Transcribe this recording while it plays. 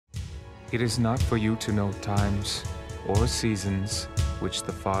It is not for you to know times or seasons which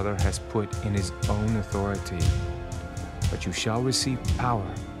the Father has put in his own authority, but you shall receive power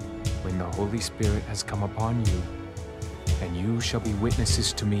when the Holy Spirit has come upon you, and you shall be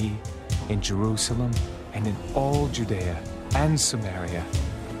witnesses to me in Jerusalem and in all Judea and Samaria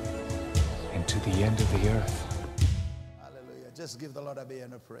and to the end of the earth. Hallelujah. Just give the Lord a big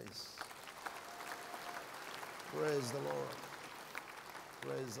hand of praise. Praise the Lord.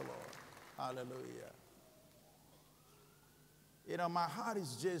 Praise the Lord. Hallelujah. You know, my heart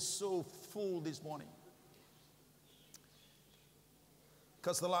is just so full this morning.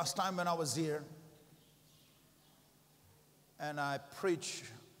 Because the last time when I was here and I preached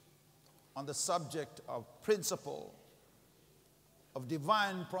on the subject of principle of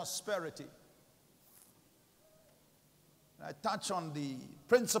divine prosperity, I touched on the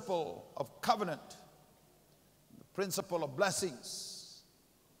principle of covenant, the principle of blessings.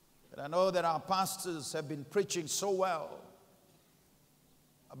 And I know that our pastors have been preaching so well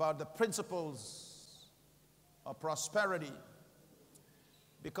about the principles of prosperity.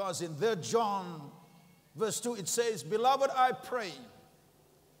 Because in 3 John verse 2 it says, "Beloved, I pray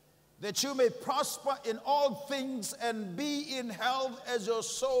that you may prosper in all things and be in health as your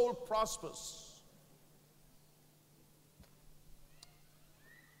soul prospers."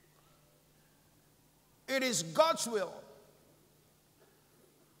 It is God's will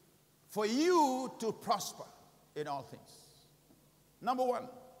for you to prosper in all things. Number one,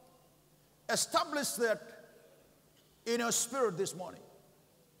 establish that in your spirit this morning.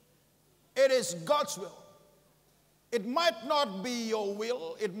 It is God's will. It might not be your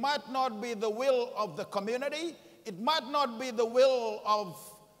will. It might not be the will of the community. It might not be the will of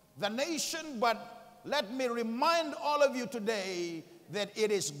the nation, but let me remind all of you today that it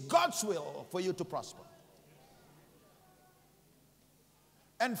is God's will for you to prosper.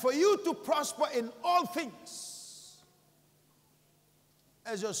 And for you to prosper in all things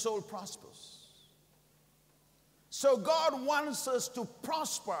as your soul prospers. So God wants us to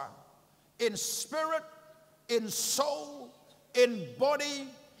prosper in spirit, in soul, in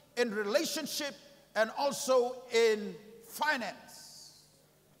body, in relationship, and also in finance.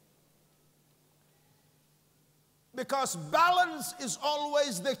 Because balance is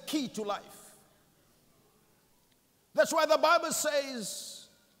always the key to life. That's why the Bible says,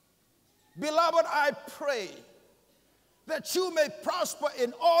 "Beloved, I pray that you may prosper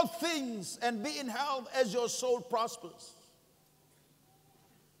in all things and be in health as your soul prospers."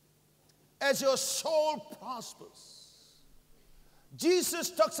 As your soul prospers.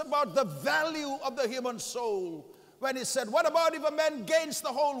 Jesus talks about the value of the human soul when he said, "What about if a man gains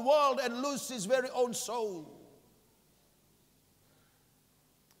the whole world and loses his very own soul?"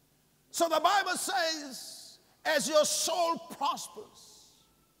 So the Bible says, as your soul prospers.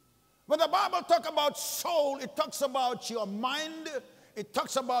 When the Bible talks about soul, it talks about your mind, it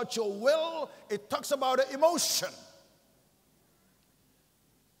talks about your will, it talks about emotion.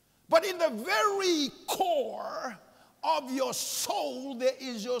 But in the very core of your soul, there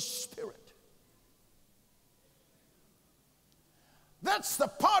is your spirit. That's the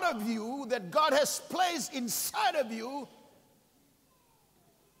part of you that God has placed inside of you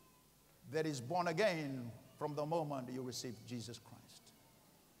that is born again from the moment you receive Jesus Christ.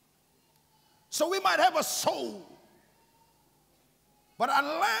 So we might have a soul, but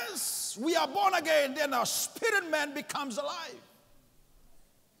unless we are born again, then our spirit man becomes alive.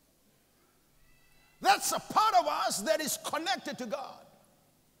 That's a part of us that is connected to God.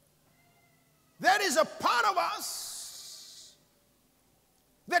 That is a part of us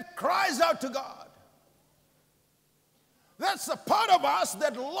that cries out to God. That's the part of us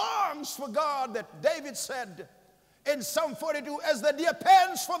that longs for God, that David said in Psalm 42, "As the deer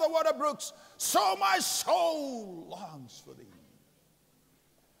pants for the water brooks, so my soul longs for thee."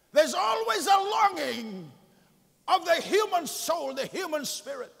 There's always a longing of the human soul, the human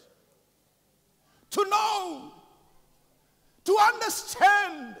spirit, to know, to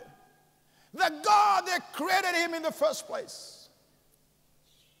understand the God that created him in the first place.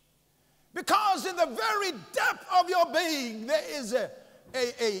 Because in the very depth of your being, there is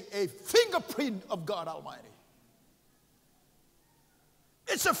a fingerprint of God Almighty.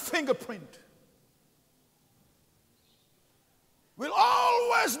 It's a fingerprint. We'll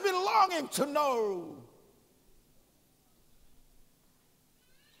always be longing to know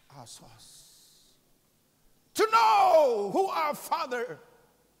our source. To know who our Father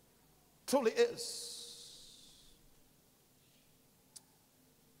truly is.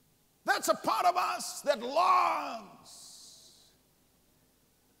 That's a part of us that longs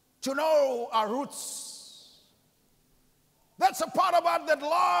to know our roots. That's a part of us that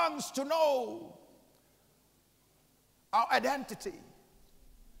longs to know our identity.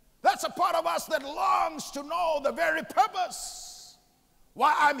 That's a part of us that longs to know the very purpose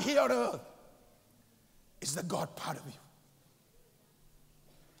why I'm here on earth. Is the God part of you.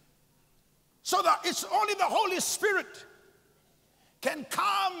 So that it's only the Holy Spirit can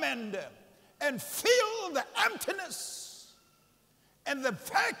come and fill the emptiness and the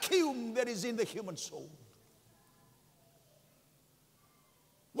vacuum that is in the human soul.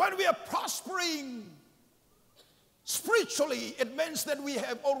 When we are prospering spiritually, it means that we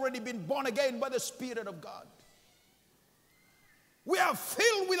have already been born again by the Spirit of God. We are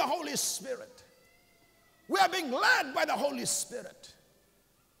filled with the Holy Spirit. We are being led by the Holy Spirit.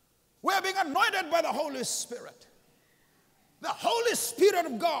 We are being anointed by the Holy Spirit. The Holy Spirit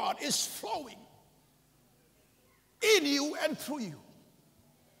of God is flowing in you and through you.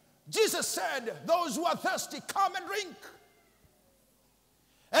 Jesus said, those who are thirsty, come and drink.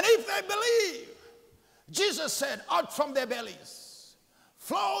 And if they believe, Jesus said, out from their bellies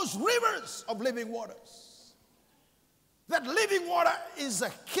flows rivers of living waters. That living water is a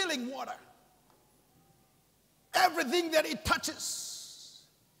healing water. Everything that it touches,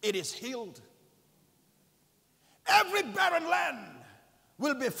 it is healed. Every barren land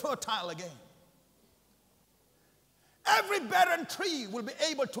will be fertile again. Every barren tree will be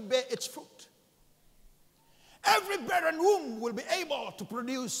able to bear its fruit. Every barren womb will be able to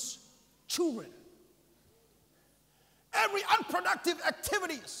produce children. Every unproductive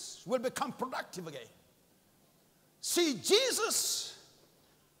activities will become productive again. See, Jesus,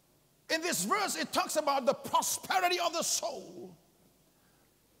 in this verse, it talks about the prosperity of the soul.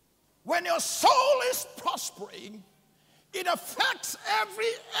 When your soul is prospering, it affects every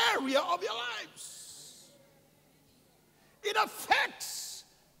area of your lives. It affects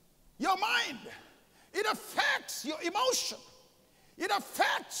your mind. It affects your emotion. It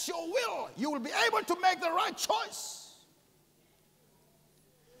affects your will. You will be able to make the right choice.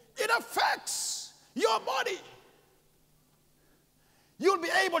 It affects your body. You'll be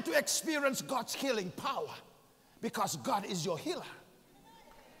able to experience God's healing power because God is your healer.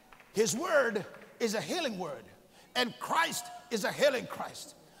 His word is a healing word, and Christ is a healing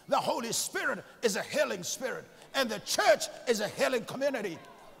Christ. The Holy Spirit is a healing spirit, and the church is a healing community.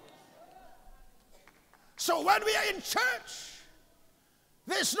 So when we are in church,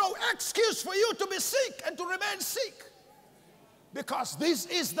 there's no excuse for you to be sick and to remain sick, because this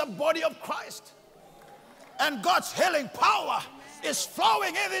is the body of Christ, and God's healing power is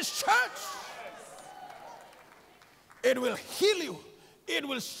flowing in this church. It will heal you. It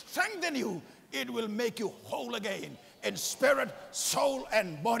will strengthen you. It will make you whole again in spirit, soul,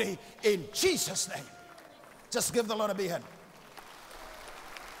 and body in Jesus' name. Just give the Lord a big hand.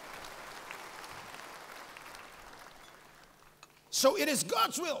 So it is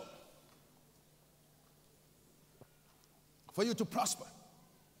God's will for you to prosper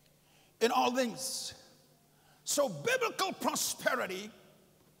in all things. So biblical prosperity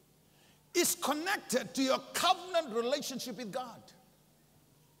is connected to your covenant relationship with God.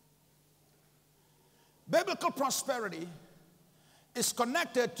 Biblical prosperity is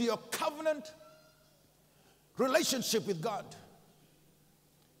connected to your covenant relationship with God.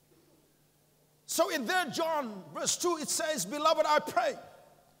 So in 3 John verse 2 it says, beloved, I pray.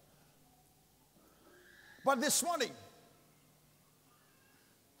 But this morning,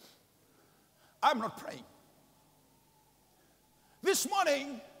 I'm not praying. This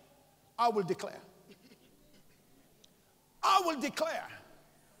morning, I will declare. I will declare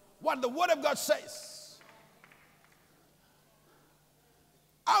what the Word of God says.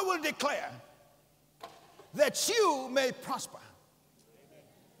 I will declare that you may prosper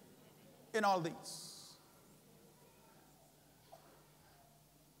in all things.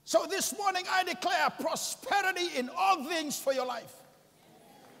 So this morning I declare prosperity in all things for your life.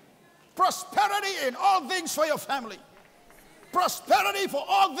 Prosperity in all things for your family. Prosperity for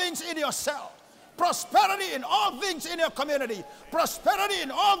all things in yourself. Prosperity in all things in your community. Prosperity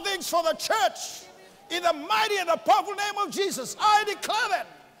in all things for the church. In the mighty and the powerful name of Jesus, I declare that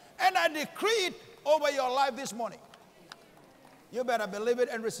and I decree it over your life this morning. You better believe it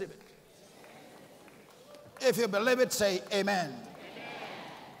and receive it. If you believe it, say amen. Amen.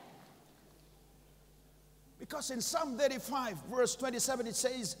 Because in Psalm 35, verse 27, it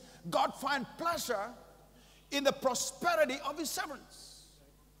says, God finds pleasure in the prosperity of his servants.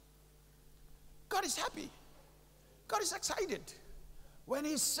 God is happy. God is excited when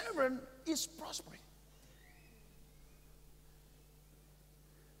his servant is prospering.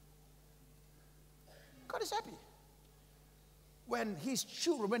 God is happy when his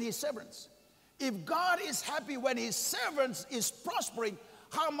children, when his servants If God is happy when his servants is prospering,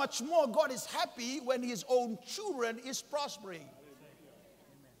 how much more God is happy when his own children is prospering?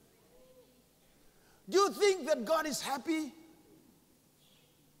 Do you think that God is happy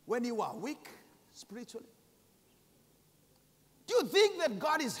when you are weak spiritually? Do you think that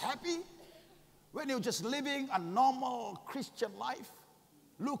God is happy when you're just living a normal Christian life,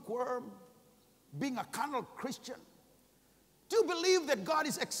 lukewarm, being a carnal Christian? Do you believe that God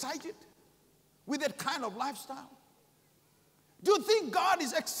is excited with that kind of lifestyle? Do you think God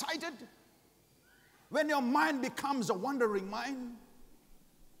is excited when your mind becomes a wandering mind?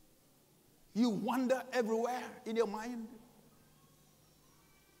 You wander everywhere in your mind.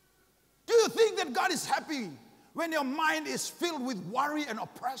 Do you think that God is happy when your mind is filled with worry and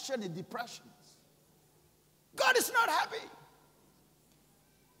oppression and depressions? God is not happy.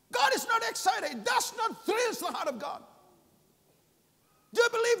 God is not excited. It does not thrill the heart of God. Do you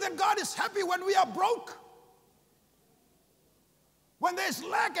believe that God is happy when we are broke? When there's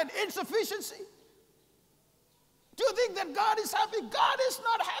lack and insufficiency? Do you think that God is happy? God is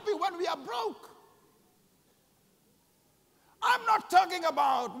not happy when we are broke. I'm not talking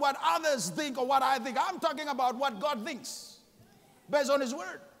about what others think or what I think. I'm talking about what God thinks based on his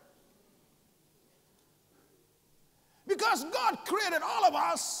word. Because God created all of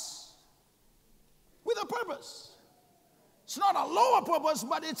us with a purpose. It's not a lower purpose,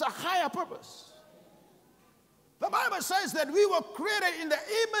 but it's a higher purpose. The Bible says that we were created in the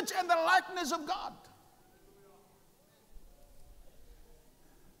image and the likeness of God.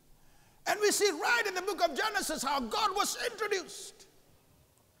 And we see right in the book of Genesis how God was introduced.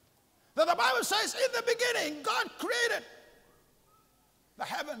 That the Bible says in the beginning, God created the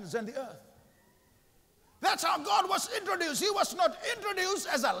heavens and the earth. That's how God was introduced. He was not introduced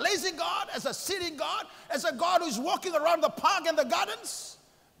as a lazy God, as a sitting God, as a God who's walking around the park and the gardens,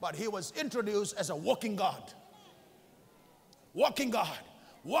 but he was introduced as a walking God. Walking God,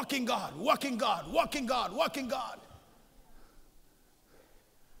 walking God, walking God, walking God, walking God.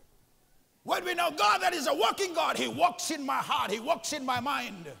 When we know God that is a walking God, he walks in my heart, he walks in my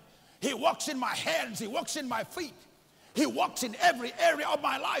mind, he walks in my hands, he walks in my feet. He walks in every area of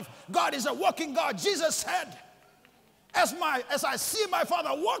my life. God is a walking God. Jesus said, as I see my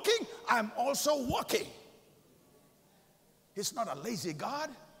Father walking, I'm also walking. He's not a lazy God.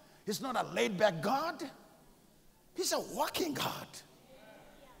 He's not a laid-back God. He's a walking God.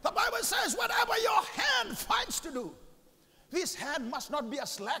 The Bible says, whatever your hand finds to do, this hand must not be a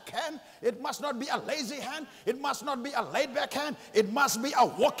slack hand. It must not be a lazy hand. It must not be a laid-back hand. It must be a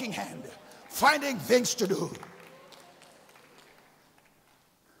walking hand, finding things to do.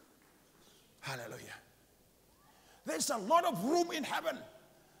 Hallelujah. There's a lot of room in heaven,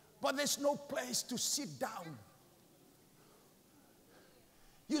 but there's no place to sit down.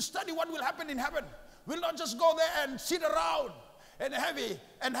 You study what will happen in heaven. We'll not just go there and sit around and have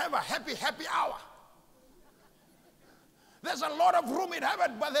a happy hour. There's a lot of room in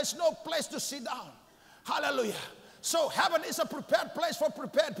heaven, but there's no place to sit down. Hallelujah. So heaven is a prepared place for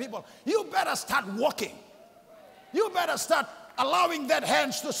prepared people. You better start walking. You better start allowing that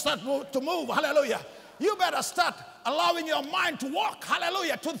hands to start to move. Hallelujah. You better start allowing your mind to walk.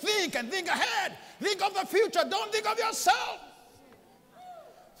 Hallelujah. To think and think ahead. Think of the future. Don't think of yourself.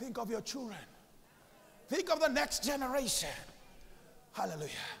 Think of your children. Think of the next generation.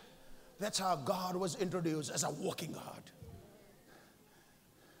 Hallelujah. That's how God was introduced as a walking God.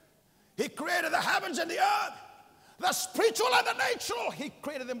 He created the heavens and the earth, the spiritual and the natural. He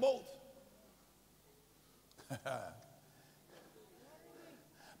created them both.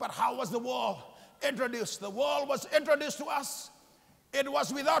 But how was the world introduced? The world was introduced to us. It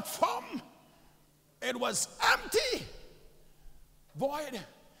was without form. It was empty, void.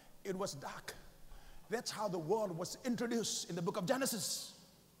 It was dark. That's how the world was introduced in the book of Genesis.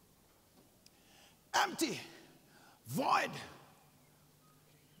 Empty, void,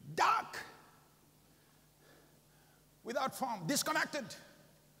 dark, without form, disconnected.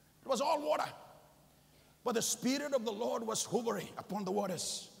 It was all water. But the Spirit of the Lord was hovering upon the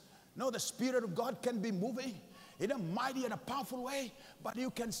waters. No, the Spirit of God can be moving in a mighty and a powerful way, but you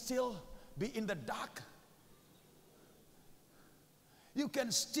can still be in the dark. You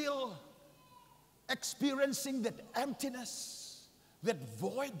can still experiencing that emptiness, that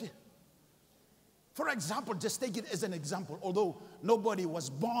void. For example, just take it as an example, although nobody was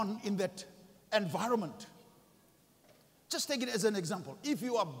born in that environment. Just take it as an example. If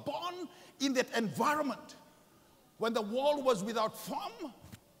you are born in that environment, when the world was without form,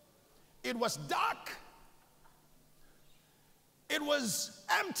 it was dark, it was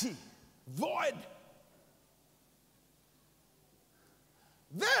empty, void.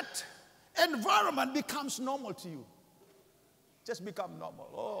 That environment becomes normal to you. Just become normal.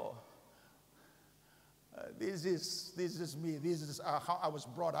 Oh, this is me. This is how I was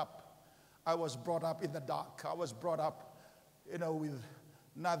brought up. I was brought up in the dark. I was brought up, with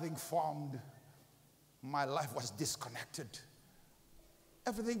nothing formed. My life was disconnected.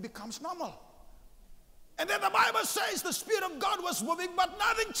 Everything becomes normal. And then the Bible says the Spirit of God was moving, but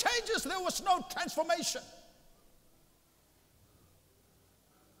nothing changes. There was no transformation.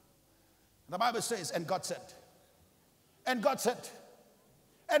 The Bible says, and God said, and God said,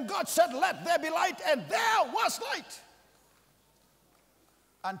 and God said, let there be light, and there was light.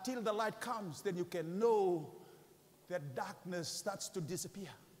 Until the light comes, then you can know that darkness starts to disappear.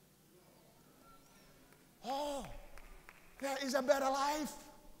 Oh, there is a better life.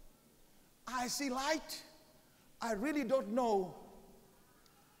 I see light. I really don't know,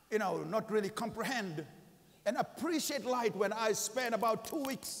 not really comprehend and appreciate light when I spent about 2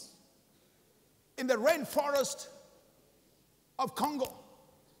 weeks in the rainforest of Congo.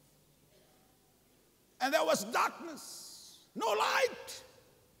 And there was darkness, no light.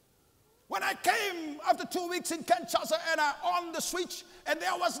 When I came after 2 weeks in Kinshasa and I on the switch and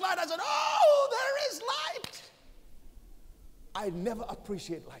there was light, I said, oh, there is light. I never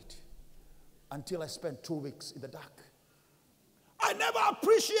appreciate light until I spent 2 weeks in the dark. I never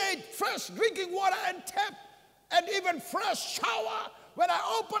appreciate fresh drinking water and tap and even fresh shower. When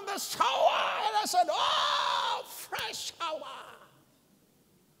I opened the shower and I said, oh, fresh shower.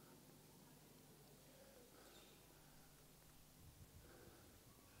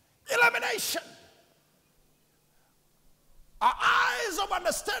 Illumination. Our eyes of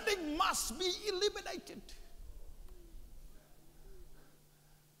understanding must be illuminated.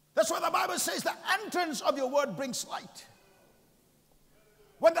 That's why the Bible says the entrance of your word brings light.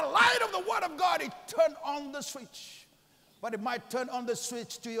 When the light of the word of God, it turned on the switch. But it might turn on the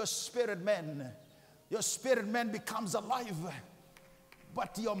switch to your spirit man. Your spirit man becomes alive.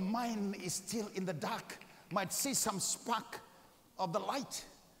 But your mind is still in the dark. Might see some spark of the light.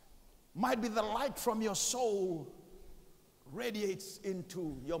 Might be the light from your soul radiates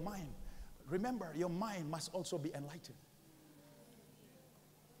into your mind. Remember, your mind must also be enlightened.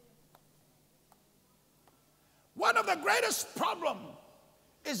 One of the greatest problems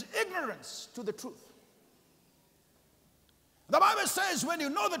is ignorance to the truth. The Bible says when you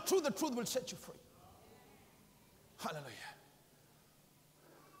know the truth will set you free. Hallelujah.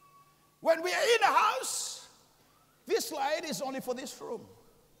 When we are in a house, this light is only for this room.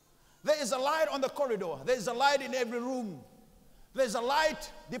 There is a light on the corridor. There is a light in every room. There is a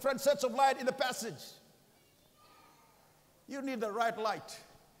light, different sets of light in the passage. You need the right light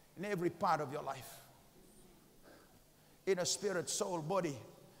in every part of your life. In a spirit, soul, body,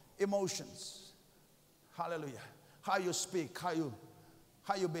 emotions. Hallelujah. How you speak, how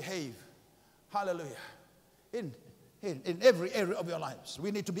you behave. Hallelujah. In every area of your lives,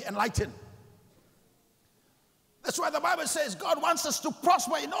 we need to be enlightened. That's why the Bible says God wants us to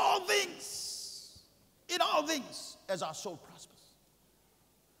prosper in all things. In all things, as our soul prospers.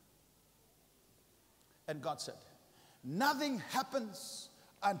 And God said, nothing happens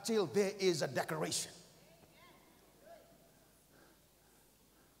until there is a declaration.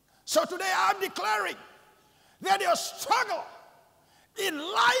 So today I'm declaring that your struggle in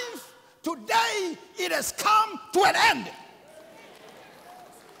life, today it has come to an end.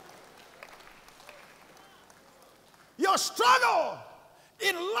 Your struggle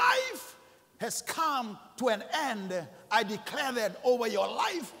in life has come to an end. I declare that over your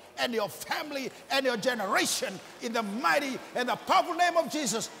life and your family and your generation in the mighty and the powerful name of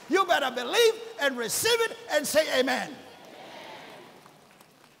Jesus. You better believe and receive it and say amen.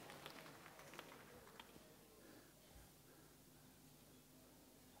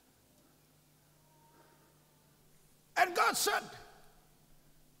 And God said,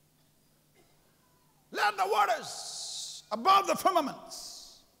 let the waters above the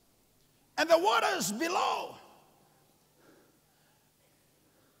firmaments and the waters below,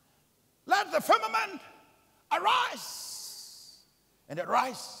 let the firmament arise. And it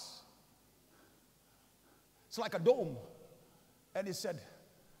rise. It's like a dome. And he said,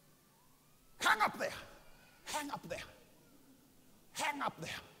 hang up there, hang up there, hang up there,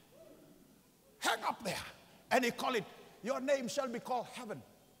 hang up there. And he called it, your name shall be called heaven.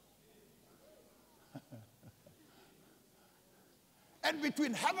 And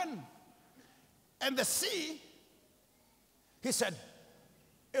between heaven and the sea, he said,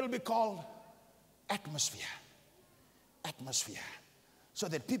 it'll be called atmosphere. Atmosphere. So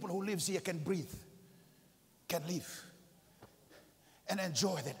that people who live here can breathe, can live, and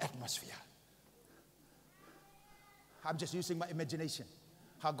enjoy that atmosphere. I'm just using my imagination.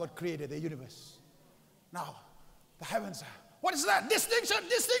 how God created the universe. Now, the heavens are, what is that? Distinction,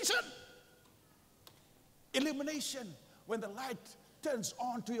 distinction. Illumination. When the light turns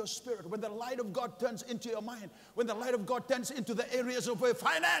on to your spirit, when the light of God turns into your mind, when the light of God turns into the areas of your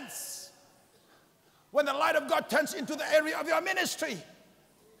finance, when the light of God turns into the area of your ministry.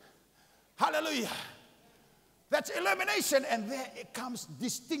 Hallelujah. That's illumination, and there it comes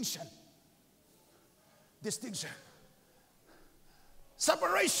distinction. Distinction.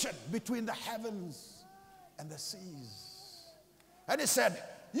 Separation between the heavens and the seas. And he said,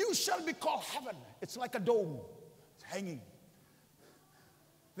 you shall be called heaven. It's like a dome. It's hanging.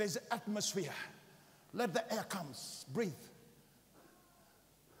 There's an atmosphere. Let the air come. Breathe.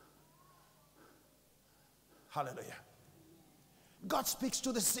 Hallelujah. God speaks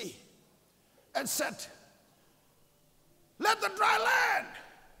to the sea and said, let the dry land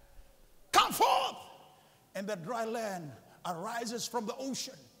come forth. And the dry land arises from the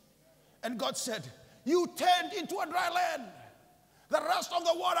ocean. And God said, you turned into a dry land. The rest of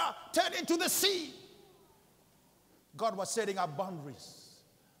the water turned into the sea. God was setting up boundaries.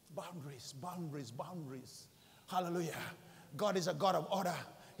 Boundaries, boundaries, boundaries. Hallelujah. God is a God of order.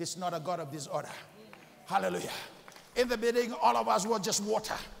 He's not a God of disorder. Hallelujah. In the beginning, all of us were just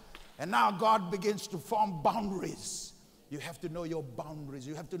water. And now God begins to form boundaries. You have to know your boundaries.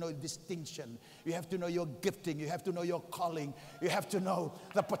 You have to know distinction. You have to know your gifting. You have to know your calling. You have to know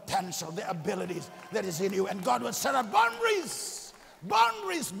the potential, the abilities that is in you. And God will set up boundaries.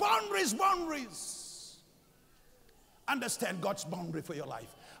 Boundaries, boundaries, boundaries. Understand God's boundary for your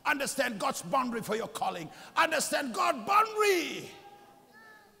life. Understand God's boundary for your calling. Understand God's boundary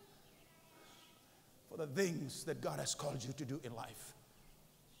for the things that God has called you to do in life.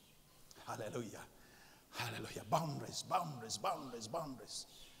 Hallelujah. Hallelujah. Boundaries, boundaries, boundaries, boundaries.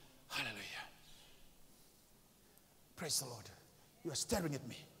 Hallelujah. Praise the Lord. You are staring at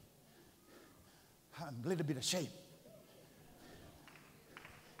me. I'm a little bit ashamed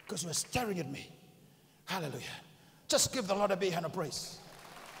because you are staring at me. Hallelujah. Just give the Lord a big hand of praise.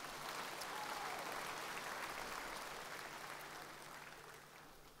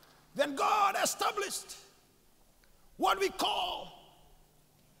 Then God established what we call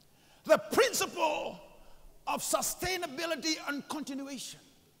the principle of sustainability and continuation.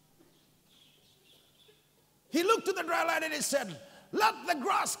 He looked to the dry land and he said, let the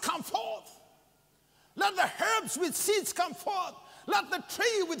grass come forth. Let the herbs with seeds come forth. Let the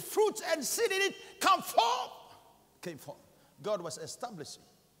tree with fruits and seed in it come forth. Came forth. God was establishing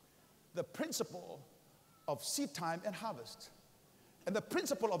the principle of seed time and harvest. And the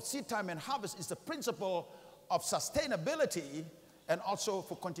principle of seed time and harvest is the principle of sustainability and also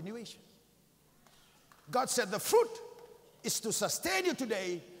for continuation. God said the fruit is to sustain you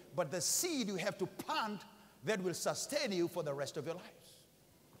today, but the seed you have to plant that will sustain you for the rest of your lives.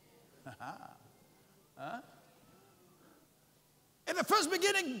 In the first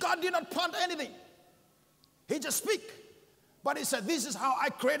beginning, God did not plant anything. He just speak. But he said, this is how I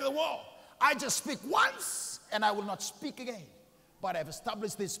created the world. I just speak once and I will not speak again. But I've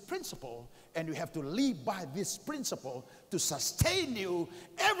established this principle, and you have to live by this principle to sustain you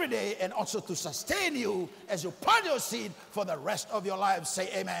every day and also to sustain you as you plant your seed for the rest of your life. Say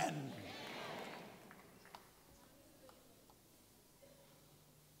amen. Amen.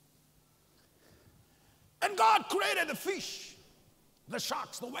 And God created the fish, the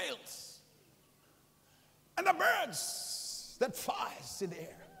sharks, the whales, and the birds that flies in the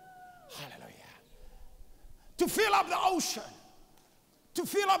air. Hallelujah. To fill up the ocean. To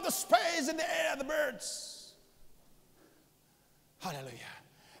fill up the space in the air, the birds. Hallelujah.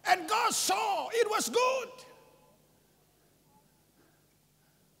 And God saw it was good.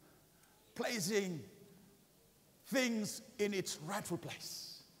 Placing things in its rightful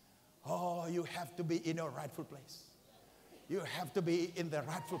place. Oh, you have to be in your rightful place. You have to be in the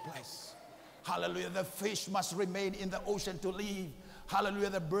rightful place. Hallelujah. The fish must remain in the ocean to live. Hallelujah.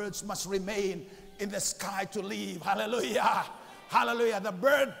 The birds must remain in the sky to live. Hallelujah. Hallelujah. The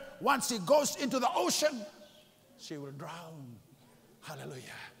bird, once it goes into the ocean, she will drown. Hallelujah.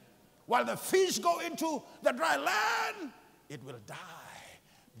 While the fish go into the dry land, it will die.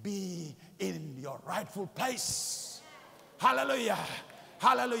 Be in your rightful place. Hallelujah.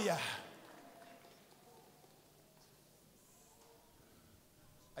 Hallelujah.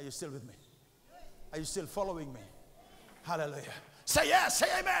 Are you still with me? Are you still following me? Hallelujah. Say yes, say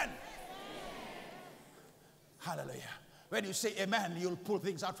amen. Hallelujah. When you say amen, you'll pull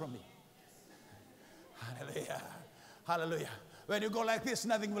things out from me. Hallelujah. Hallelujah. When you go like this,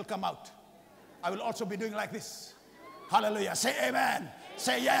 nothing will come out. I will also be doing like this. Hallelujah. Say amen.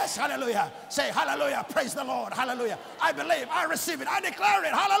 Say yes, hallelujah. Say hallelujah, praise the Lord, hallelujah. I believe, I receive it, I declare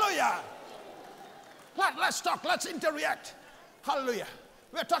it, hallelujah. Let's talk, let's interact. Hallelujah.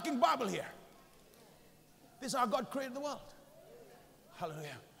 We're talking Bible here. This is how God created the world.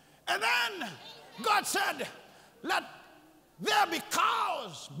 Hallelujah. And then God said, let there be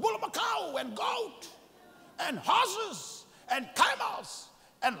cows, bull cow and goat and horses and camels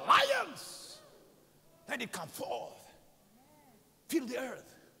and lions. Let it come forth. Fill the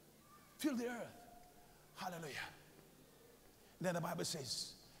earth. Fill the earth. Hallelujah. And then the Bible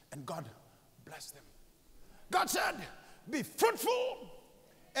says, and God blessed them. God said, be fruitful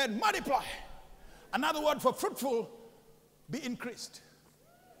and multiply. Another word for fruitful, be increased.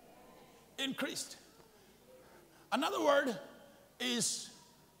 Increased. Another word is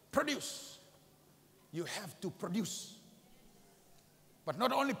produce. You have to produce. But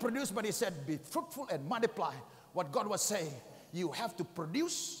not only produce, but he said, be fruitful and multiply. What God was saying, you have to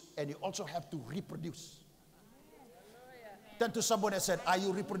produce and you also have to reproduce. Turn to somebody and said, are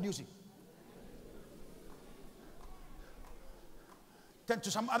you reproducing? Turn to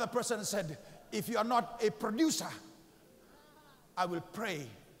some other person and said, if you are not a producer, I will pray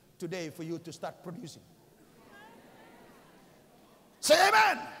today for you to start producing. Say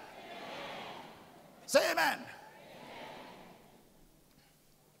amen. Amen. Say amen. Amen.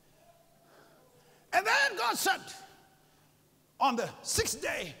 And then God said, on the sixth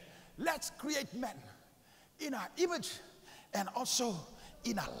day, let's create men in our image and also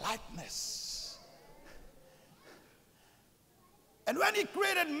in our likeness. And when he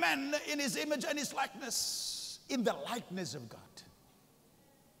created men in his image and his likeness, in the likeness of God,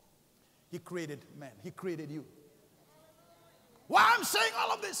 he created man. He created you. Why I'm saying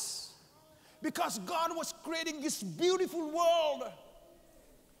all of this? Because God was creating this beautiful world,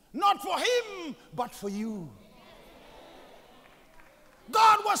 not for him, but for you.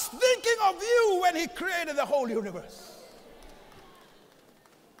 God was thinking of you when he created the whole universe.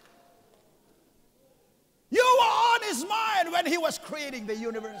 You were on his mind when he was creating the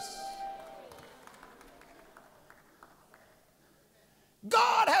universe.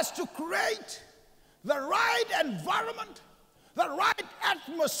 God has to create the right environment, the right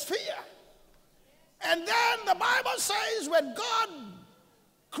atmosphere. And then the Bible says when God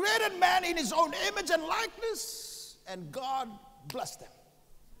created man in his own image and likeness, and God blessed them.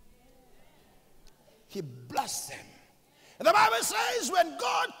 He blessed them. And the Bible says when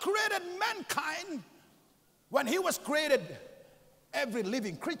God created mankind, when he was created every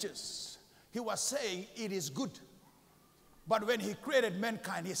living creatures, he was saying it is good. But when he created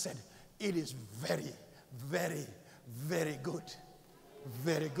mankind, he said, it is very, very, very good.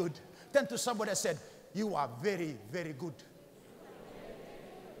 Very good. Turn to somebody and said, you are very, very good.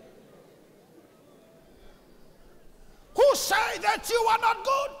 Who say that you are not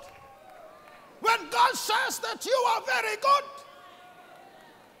good? When God says that you are very good,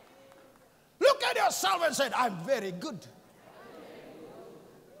 look at yourself and say, I'm very good.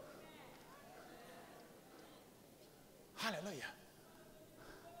 Hallelujah.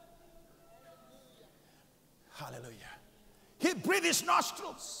 Hallelujah. He breathed his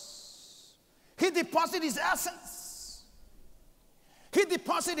nostrils. He deposited his essence. He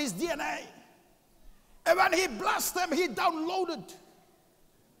deposited his DNA. And when he blessed them, he downloaded.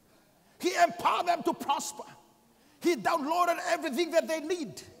 He empowered them to prosper. He downloaded everything that they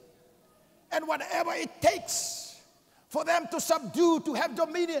need. And whatever it takes for them to subdue, to have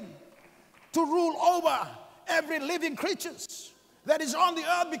dominion, to rule over every living creature that is on the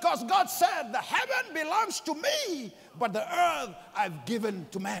earth, because God said, the heaven belongs to me, but the earth I've given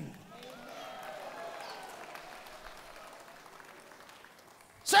to man.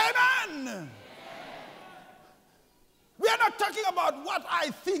 Say amen. Amen. We are not talking about what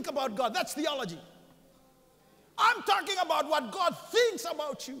I think about God. That's theology. I'm talking about what God thinks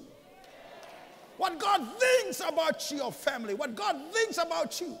about you. What God thinks about your family. What God thinks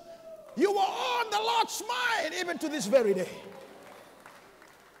about you. You were on the Lord's mind even to this very day.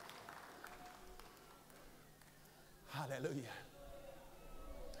 Hallelujah.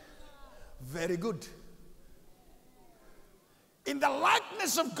 Very good. In the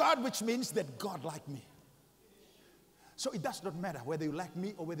likeness of God, which means that God liked me. So it does not matter whether you like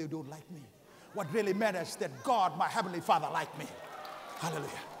me or whether you don't like me. What really matters is that God, my Heavenly Father, liked me. Hallelujah.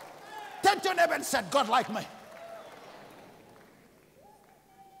 Turn to your neighbor and said, God liked me.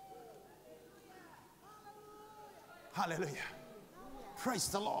 Hallelujah. Praise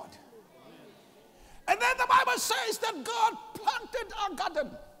the Lord. And then the Bible says that God planted our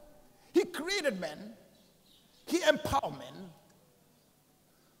garden. He created man. He empowered man.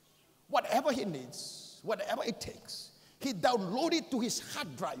 Whatever he needs, whatever it takes, He downloaded to his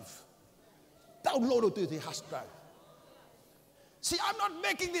hard drive. Downloaded to his hard drive. See, I'm not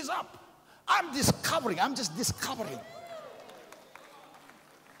making this up. I'm discovering. I'm just discovering.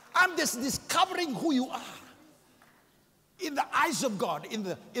 I'm just discovering who you are in the eyes of God, in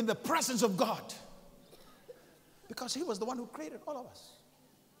the presence of God. Because he was the one who created all of us.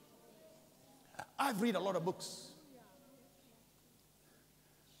 I've read a lot of books.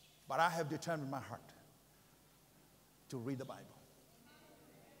 But I have determined in my heart to read the Bible.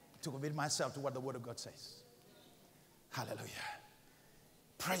 To commit myself to what the Word of God says. Hallelujah.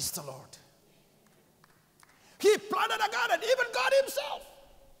 Praise the Lord. He planted a garden, even God himself.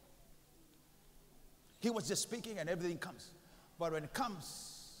 He was just speaking and everything comes. But when it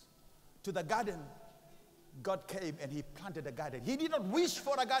comes to the garden, God came and he planted a garden. He did not wish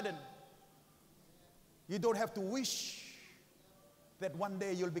for a garden. You don't have to wish that one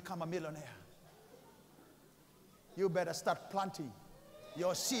day you'll become a millionaire. You better start planting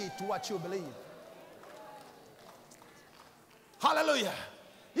your seed to what you believe. Hallelujah.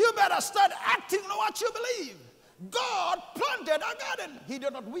 You better start acting on what you believe. God planted a garden. He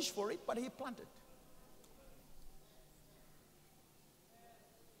did not wish for it, but he planted.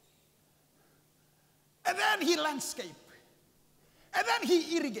 And then he landscaped. And then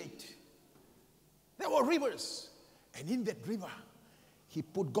he irrigated. There were rivers. And in that river, he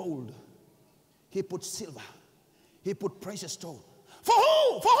put gold. He put silver. He put precious stone. For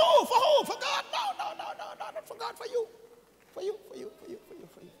who? For who? For who? For God? No, not for God. For you. For you.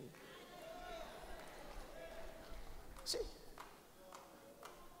 See?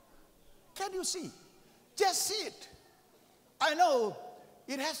 Can you see? Just see it. I know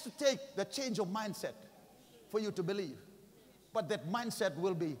it has to take the change of mindset for you to believe. But that mindset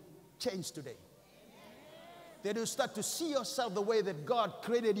will be changed today. That you start to see yourself the way that God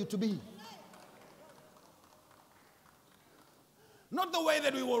created you to be. Not the way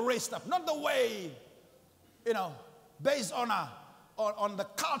that we were raised up. Not the way, based on the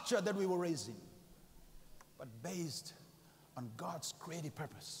culture that we were raised in. But based on God's creative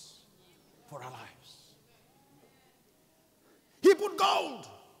purpose for our lives. He put gold.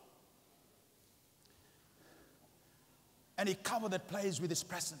 And he covered that place with his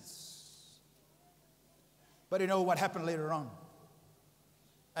presence. But you know what happened later on?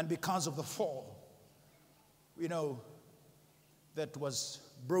 And because of the fall, we know that was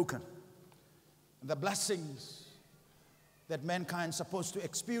broken. And the blessings that mankind is supposed to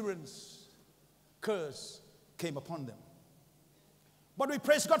experience, curse came upon them. But we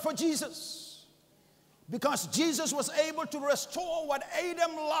praise God for Jesus. Because Jesus was able to restore what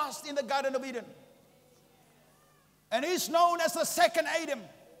Adam lost in the Garden of Eden. And he's known as the second Adam.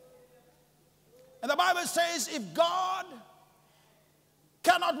 And the Bible says if God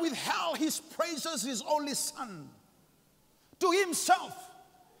cannot withhold his praises, his only son, to himself,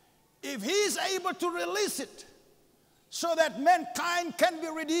 if he is able to release it so that mankind can be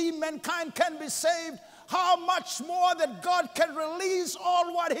redeemed, mankind can be saved, how much more that God can release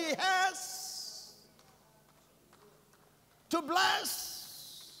all what he has to bless.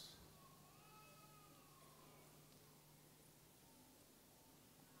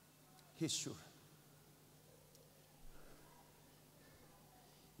 He's sure.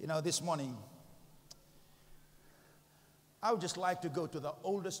 This morning, I would just like to go to the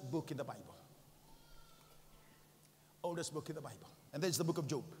oldest book in the Bible. Oldest book in the Bible. And that's the book of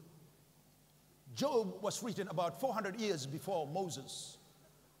Job. Job was written about 400 years before Moses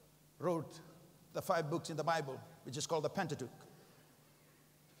wrote the 5 books in the Bible, which is called the Pentateuch.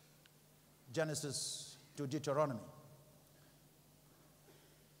 Genesis to Deuteronomy.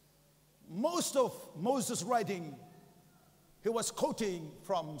 Most of Moses' writing, he was quoting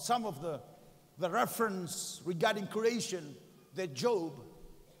from some of the reference regarding creation that Job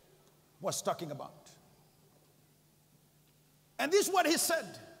was talking about. And this is what he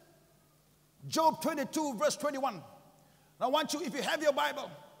said. Job 22 verse 21. And I want you, if you have your Bible,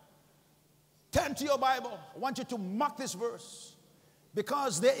 turn to your Bible. I want you to mark this verse.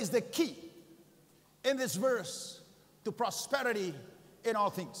 Because there is the key in this verse to prosperity in all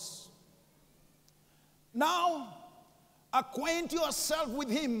things. Now, acquaint yourself with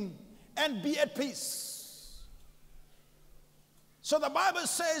him and be at peace. So the Bible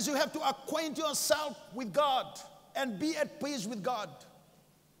says you have to acquaint yourself with God and be at peace with God.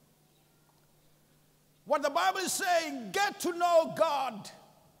 What the Bible is saying, get to know God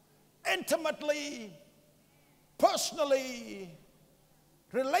intimately, personally,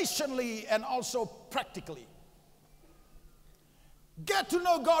 relationally, and also practically. Get to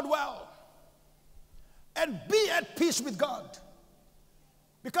know God well and be at peace with God.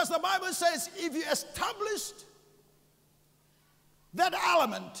 Because the Bible says if you established That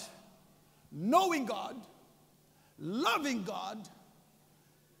element, knowing God, loving God,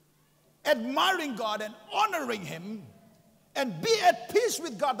 admiring God and honoring Him, and be at peace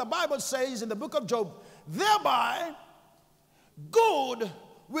with God, the Bible says in the book of Job, thereby good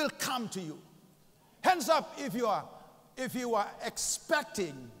will come to you. Hands up if you are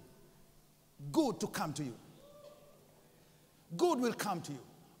expecting good to come to you. Good will come to you.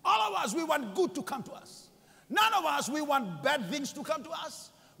 All of us, we want good to come to us. None of us, we want bad things to come to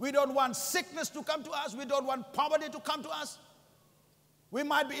us. We don't want sickness to come to us. We don't want poverty to come to us. We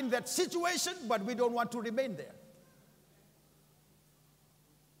might be in that situation, but we don't want to remain there.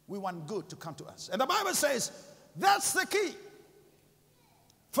 We want good to come to us. And the Bible says that's the key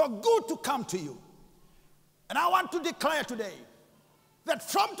for good to come to you. And I want to declare today that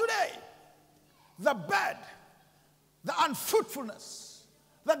from today, the bad, the unfruitfulness,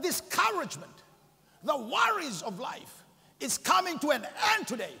 the discouragement, the worries of life is coming to an end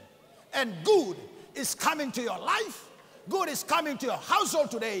today. And good is coming to your life. Good is coming to your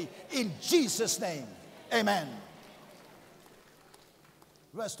household today in Jesus' name. Amen.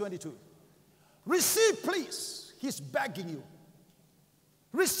 Verse 22. Receive, please. He's begging you.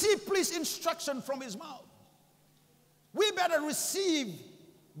 Receive, please, instruction from his mouth. We better receive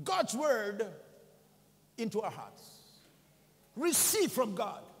God's word into our hearts. Receive from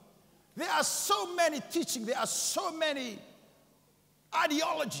God. There are so many teaching. There are so many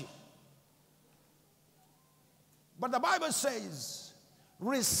ideology. But the Bible says,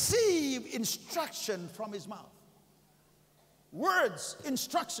 receive instruction from his mouth. Words,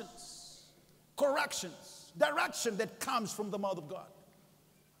 instructions, corrections, direction that comes from the mouth of God.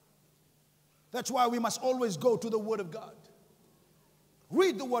 That's why we must always go to the Word of God.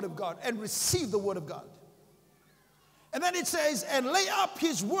 Read the Word of God and receive the Word of God. And then it says, and lay up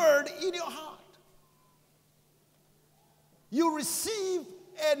his word in your heart. You receive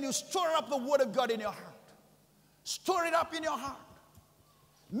and you store up the Word of God in your heart. Store it up in your heart.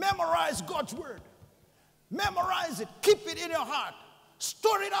 Memorize God's word. Memorize it. Keep it in your heart.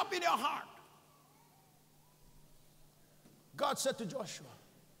 Store it up in your heart. God said to Joshua,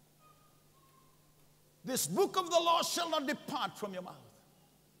 this book of the law shall not depart from your mouth.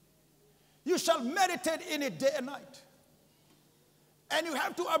 You shall meditate in it day and night. And you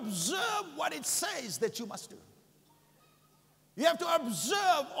have to observe what it says that you must do. You have to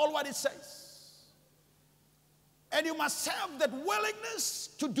observe all what it says. And you must have that willingness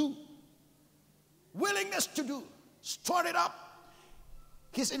to do. Willingness to do. Store it up.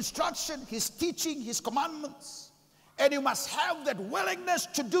 His instruction, his teaching, his commandments. And you must have that willingness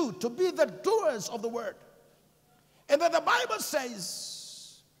to do, to be the doers of the word. And then the Bible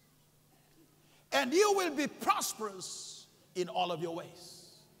says, and you will be prosperous in all of your ways.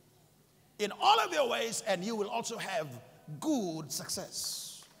 In all of your ways, and you will also have good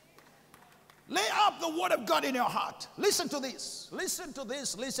success. Lay up the word of God in your heart. Listen to this. Listen to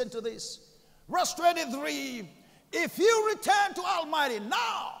this. Listen to this. Verse 23, if you return to Almighty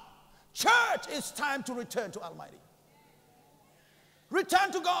now, church, it's time to return to Almighty.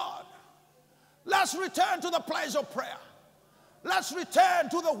 Return to God. Let's return to the place of prayer. Let's return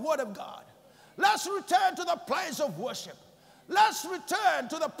to the Word of God. Let's return to the place of worship. Let's return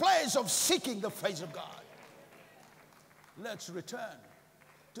to the place of seeking the face of God. Let's return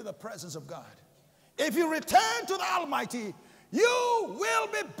to the presence of God. If you return to the Almighty, you will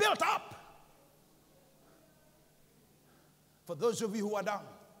be built up. For those of you who are down,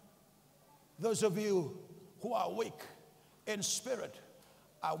 those of you who are weak in spirit,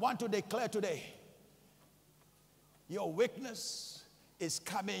 I want to declare today, your weakness is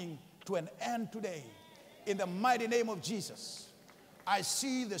coming to an end today. In the mighty name of Jesus, I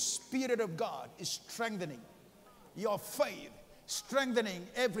see the Spirit of God is strengthening your faith, strengthening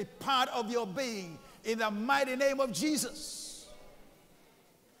every part of your being in the mighty name of Jesus.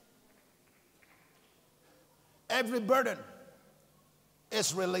 Every burden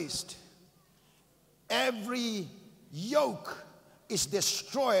is released. Every yoke is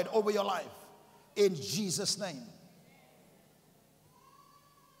destroyed over your life in Jesus' name.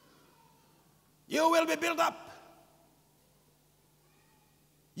 You will be built up.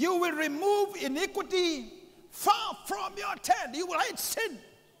 You will remove iniquity far from your tent. You will hate sin.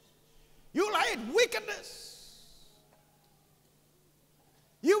 You will hate wickedness.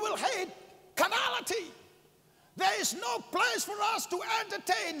 You will hate carnality. There is no place for us to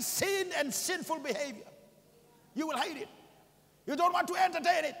entertain sin and sinful behavior. You will hate it. You don't want to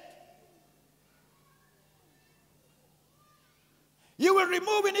entertain it. You will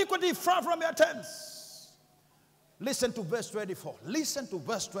remove iniquity far from your tents. Listen to verse 24. Listen to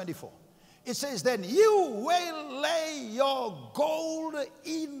verse 24. It says, then you will lay your gold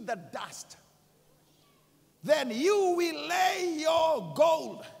in the dust. Then you will lay your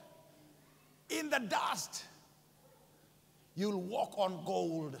gold in the dust. You'll walk on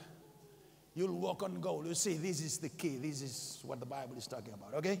gold. You'll walk on gold. You see, this is the key. This is what the Bible is talking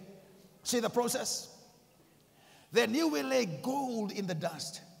about, okay? See the process? Then you will lay gold in the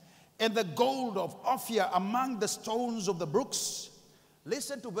dust, and the gold of Ophir among the stones of the brooks.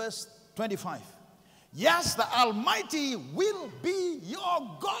 Listen to verse 25. Yes, the Almighty will be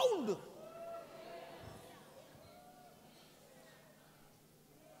your gold.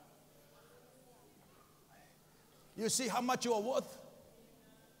 You see how much you are worth?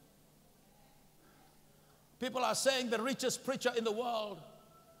 People are saying the richest preacher in the world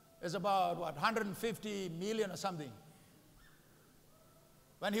is about, what, 150 million or something.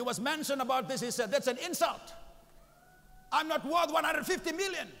 When he was mentioned about this, he said, that's an insult. I'm not worth 150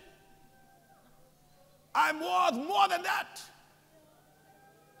 million. I'm worth more than that.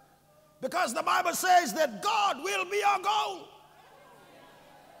 Because the Bible says that God will be our goal.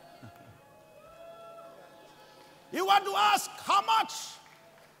 You want to ask how much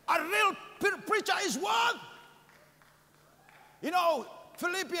a real preacher is worth? You know,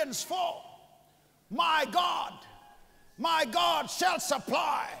 Philippians 4, my God shall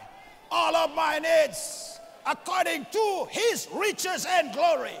supply all of my needs according to his riches and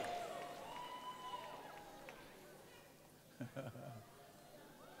glory.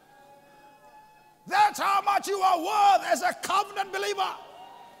 That's how much you are worth as a covenant believer.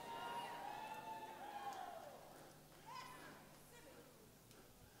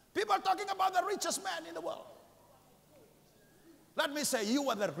 People are talking about the richest man in the world. Let me say, you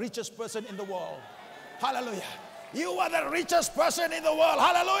are the richest person in the world. Hallelujah. You are the richest person in the world.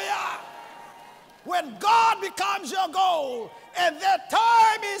 Hallelujah. When God becomes your goal and that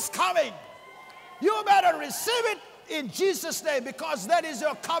time is coming, you better receive it in Jesus' name, because that is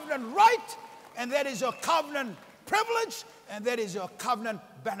your covenant right, and that is your covenant privilege, and that is your covenant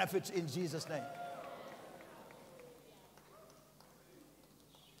benefits in Jesus' name.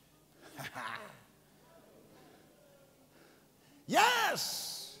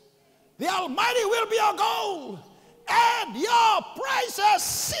 Yes, the Almighty will be your gold, and your precious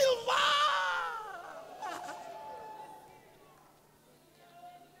silver.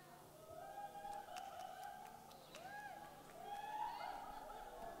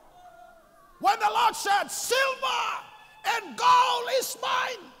 When the Lord said, silver and gold is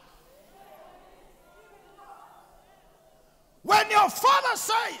mine. When your father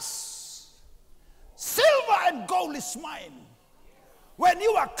says, silver and gold is mine, when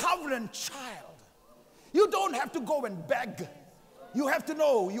you are a covenant child, you don't have to go and beg. You have to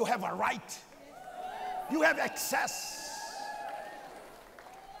know you have a right. You have access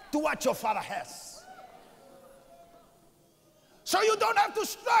to what your father has. So you don't have to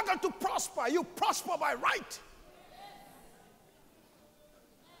struggle to prosper. You prosper by right.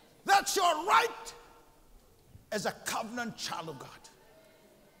 That's your right as a covenant child of God.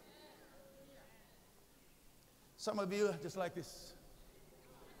 Some of you are just like this.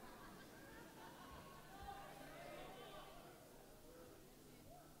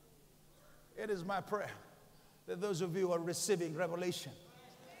 It is my prayer that those of you who are receiving revelation,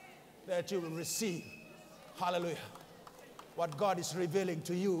 that you will receive, hallelujah, what God is revealing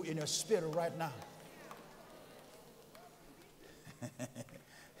to you in your spirit right now.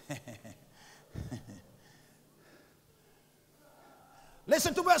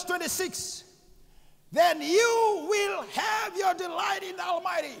 Listen to verse 26. Then you will have your delight in the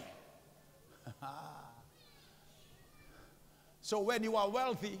Almighty. So when you are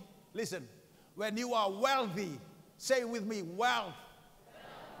wealthy, listen, when you are wealthy, say with me, wealth.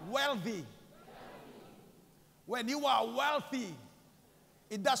 Wealthy. When you are wealthy,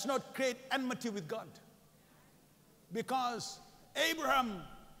 it does not create enmity with God. Because Abraham,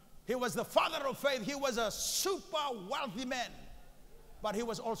 he was the father of faith. He was a super wealthy man. But he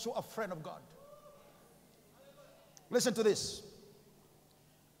was also a friend of God. Listen to this.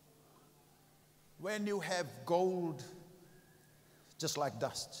 When you have gold just like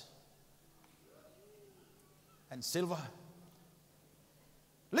dust and silver,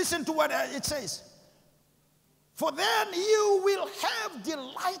 listen to what it says. For then you will have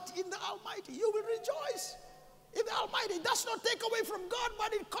delight in the Almighty. You will rejoice in the Almighty. It does not take away from God,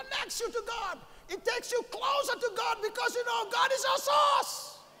 but it connects you to God. It takes you closer to God, because you know God is our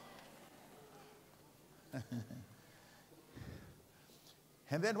source.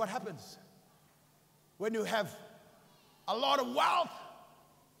 And then what happens? When you have a lot of wealth,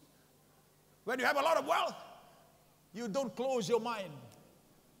 you don't close your mind.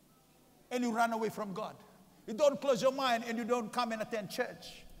 and you run away from God. You don't close your mind and you don't come and attend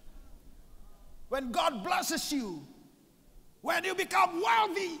church. When God blesses you, when you become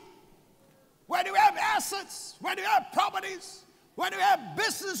wealthy, when you have assets, when you have properties, when you have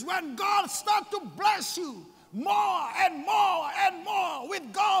business, when God starts to bless you more and more and more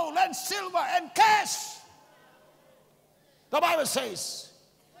with gold and silver and cash, the Bible says,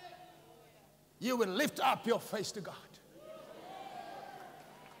 you will lift up your face to God.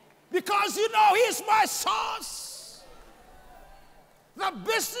 Because you know He's my source. The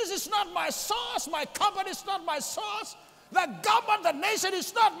business is not my source. My company is not my source. The government, the nation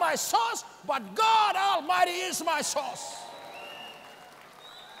is not my source. But God Almighty is my source.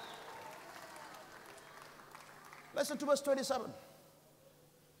 Listen to verse 27.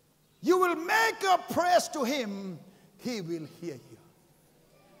 You will make your prayers to Him. He will hear you.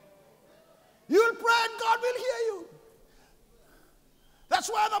 You will pray and God will hear you. That's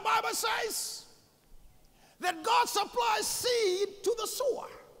why the Bible says that God supplies seed to the sower.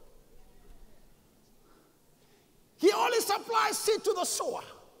 He only supplies seed to the sower.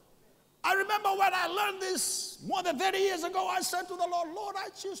 I remember when I learned this more than 30 years ago, I said to the Lord, Lord, I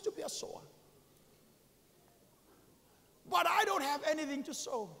choose to be a sower. But I don't have anything to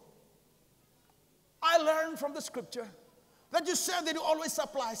sow. I learned from the scripture that you said that you always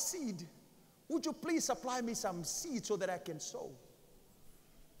supply seed. Would you please supply me some seed so that I can sow?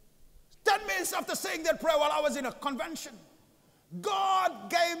 10 minutes after saying that prayer while I was in a convention, God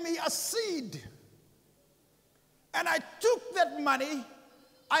gave me a seed. And I took that money.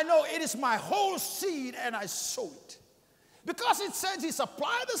 I know it is my whole seed and I sow it. Because it says He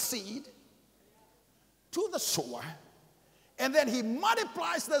supplied the seed to the sower and then He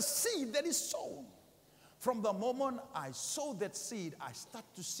multiplies the seed that is sown. From the moment I sow that seed, I start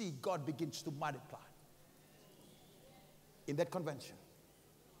to see God begins to multiply in that convention.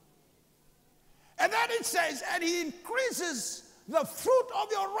 And then it says, and He increases the fruit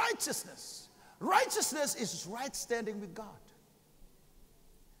of your righteousness. Righteousness is right standing with God.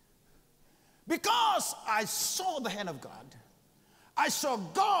 Because I saw the hand of God, I saw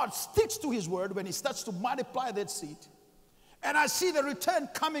God sticks to His word when He starts to multiply that seed. And I see the return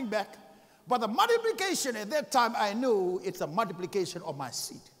coming back. But the multiplication at that time, I knew it's a multiplication of my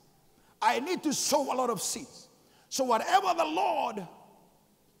seed. I need to sow a lot of seeds. So whatever the Lord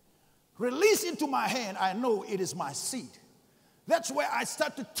released into my hand, I know it is my seed. That's where I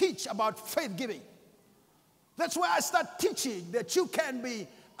start to teach about faith giving. That's where I start teaching that you can be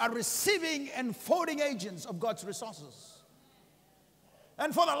a receiving and folding agents of God's resources.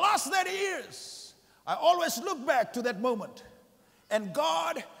 And for the last 30 years, I always look back to that moment. And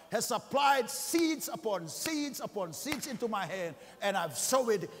God has supplied seeds upon seeds upon seeds into my hand, and I've sowed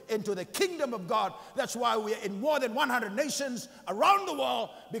it into the kingdom of God. That's why we are in more than 100 nations around the world,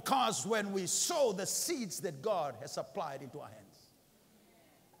 because when we sow the seeds that God has supplied into our hands.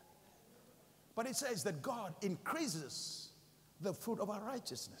 But it says that God increases the fruit of our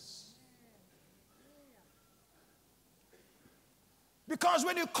righteousness. Because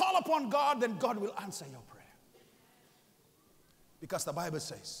when you call upon God, then God will answer your prayer. Because the Bible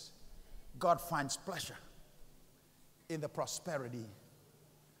says, God finds pleasure in the prosperity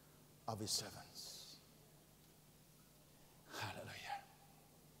of His servants. Hallelujah.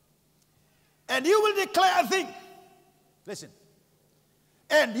 And you will declare a thing. Listen.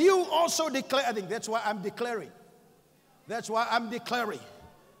 And you also declare a thing. That's why I'm declaring. That's why I'm declaring.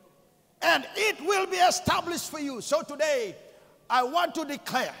 And it will be established for you. So today, I want to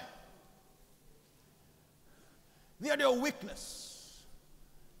declare that your weakness,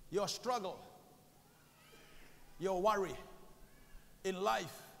 your struggle, your worry in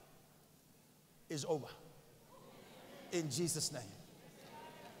life is over. In Jesus' name.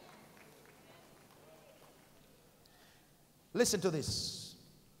 Listen to this.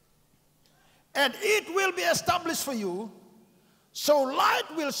 And it will be established for you, so light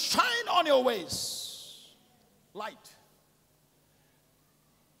will shine on your ways. Light.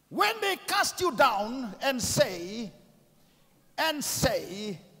 When they cast you down and say,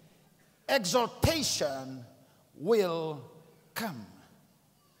 exaltation will come,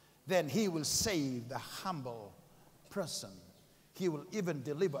 then He will save the humble person. He will even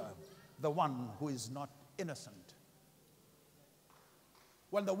deliver the one who is not innocent.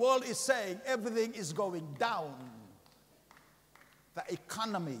 When the world is saying everything is going down, the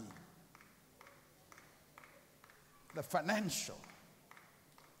economy, the financial,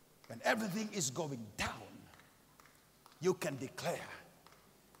 when everything is going down, you can declare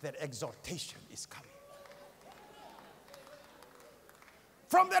that exaltation is coming.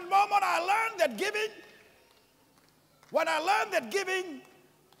 From that moment, I learned that giving, when I learned that giving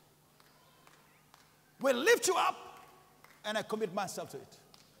will lift you up, and I commit myself to it.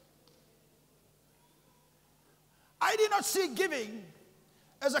 I did not see giving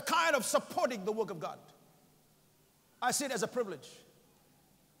as a kind of supporting the work of God. I see it as a privilege.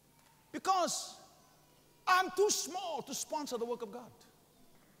 Because I'm too small to sponsor the work of God.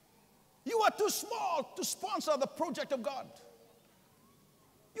 You are too small to sponsor the project of God.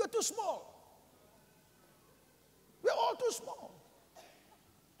 You are too small. We're all too small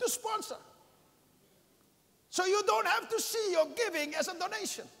to sponsor. So you don't have to see your giving as a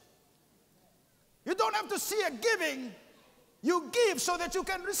donation. You don't have to see a giving. You give so that you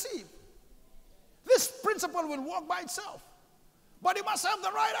can receive. This principle will work by itself. But you must have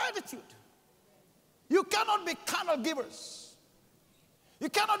the right attitude. You cannot be carnal givers. You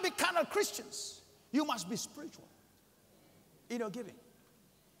cannot be carnal Christians. You must be spiritual in your giving.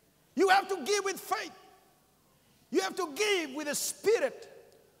 You have to give with faith. You have to give with a spirit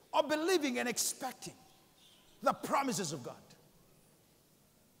of believing and expecting the promises of God.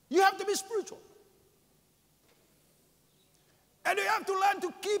 You have to be spiritual. And you have to learn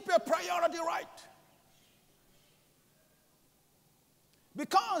to keep your priority right.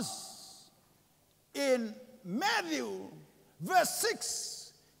 Because in Matthew verse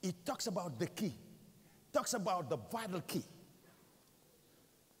 6, it talks about the key. It talks about the vital key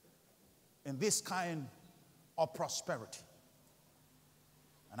in this kind of prosperity.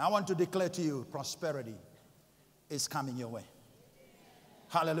 And I want to declare to you, prosperity is coming your way.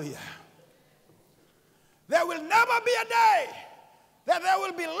 Hallelujah. There will never be a day that there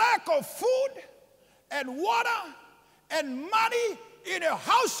will be lack of food and water and money in a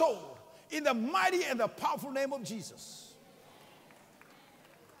household in the mighty and the powerful name of Jesus.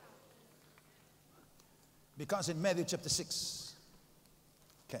 Because in Matthew chapter 6,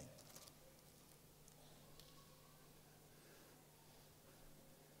 okay,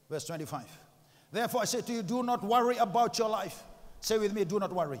 verse 25. Therefore I say to you, do not worry about your life. Say with me, do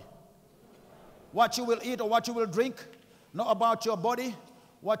not worry. What you will eat or what you will drink, nor about your body,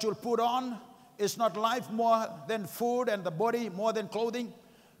 what you'll put on. Is not life more than food, and the body more than clothing?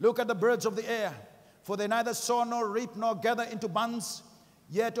 Look at the birds of the air, for they neither sow nor reap nor gather into barns,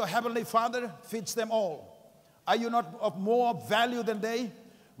 yet your heavenly Father feeds them all. Are you not of more value than they?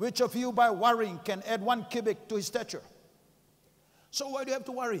 Which of you by worrying can add 1 cubit to his stature? So why do you have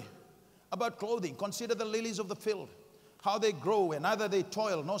to worry about clothing? Consider the lilies of the field, how they grow, and neither they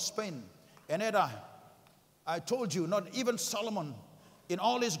toil nor spin. And yet I told you, not even Solomon in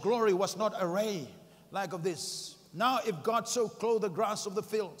all his glory was not arrayed like of this. Now if God so clothe the grass of the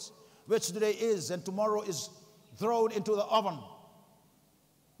fields, which today is and tomorrow is thrown into the oven,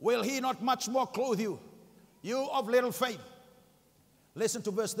 will he not much more clothe you, you of little faith? Listen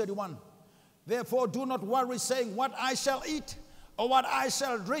to verse 31. Therefore do not worry, saying, what I shall eat, or what I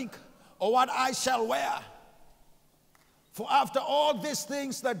shall drink, or what I shall wear. For after all these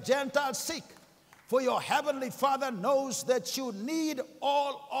things the Gentiles seek, for your heavenly Father knows that you need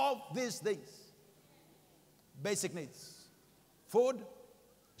all of these things. Basic needs. Food,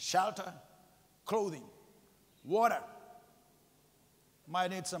 shelter, clothing, water.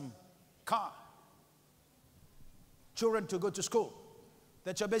 Might need some car. Children to go to school.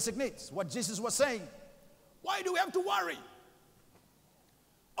 That's your basic needs. What Jesus was saying. Why do we have to worry?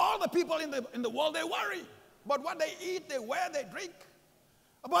 All the people in the world, they worry about what they eat, they wear, they drink,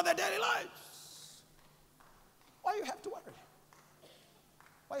 about their daily lives. Why you have to worry?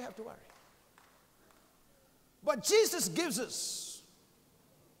 Why you have to worry? But Jesus gives us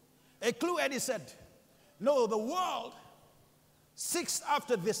a clue, and he said, no, the world seeks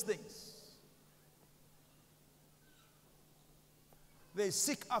after these things. They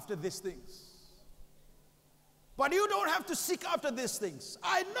seek after these things. But you don't have to seek after these things.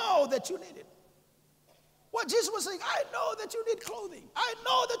 I know that you need it. What Jesus was saying, I know that you need clothing. I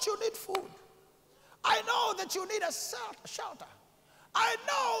know that you need food. I know that you need a shelter. I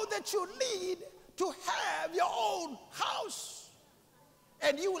know that you need to have your own house.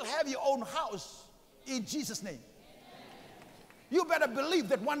 And you will have your own house in Jesus' name. You better believe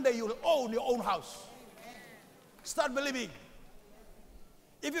that one day you will own your own house. Start believing.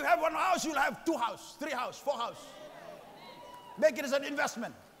 If you have one house, you'll have 2 houses, 3 houses, 4 houses. Make it as an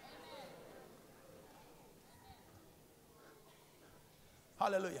investment.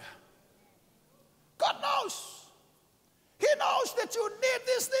 Hallelujah. God knows. He knows that you need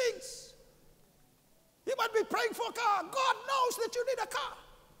these things. You might be praying for a car. God knows that you need a car.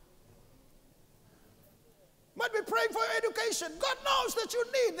 You might be praying for your education. God knows that you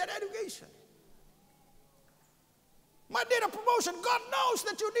need that education. You might need a promotion. God knows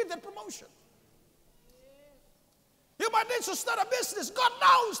that you need that promotion. You might need to start a business. God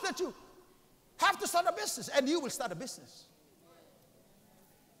knows that you have to start a business, and you will start a business.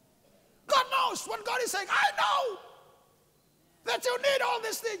 God knows what God is saying. I know that you need all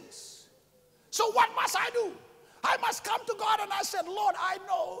these things. So what must I do? I must come to God, and I said, Lord, I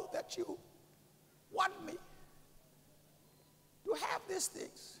know that you want me to have these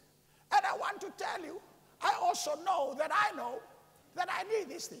things. And I want to tell you, I also know that I need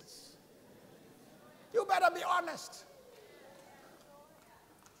these things. You better be honest.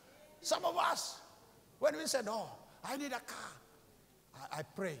 Some of us, when we said, oh, I need a car, I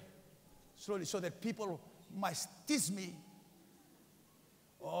pray slowly so that people might tease me.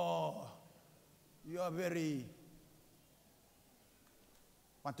 Oh, you are very,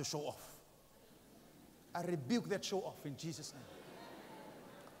 want to show off. I rebuke that show off in Jesus' name.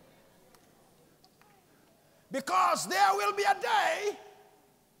 Because there will be a day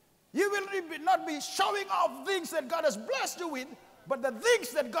you will not be showing off things that God has blessed you with, but the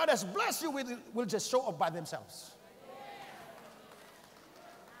things that God has blessed you with will just show up by themselves.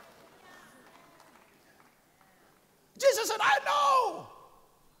 Jesus said, I know.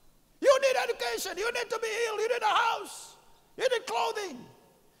 You need education. You need to be healed. You need a house. You need clothing.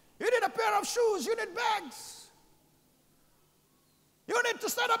 You need a pair of shoes. You need bags. You need to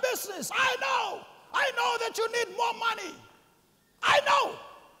start a business. I know. I know that you need more money. I know.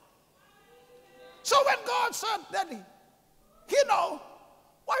 So when God said that, you know,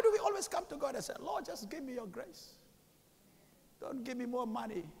 why do we always come to God and say, Lord, just give me your grace. Don't give me more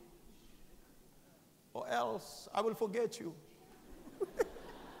money, or else I will forget you.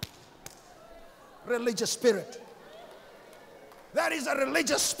 Religious spirit. That is a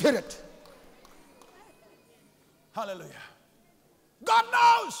religious spirit. Hallelujah. God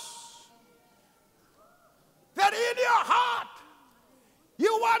knows that in your heart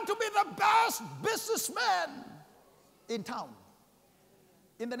you want to be the best businessman in town,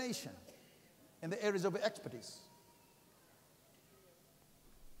 in the nation, in the areas of expertise.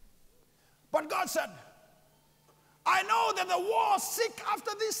 But God said, I know that the world seek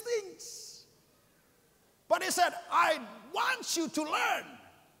after these things. But he said, I want you to learn.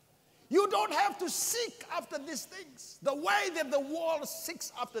 You don't have to seek after these things the way that the world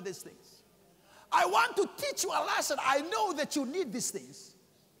seeks after these things. I want to teach you a lesson. I know that you need these things,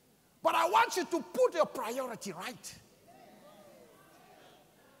 but I want you to put your priority right.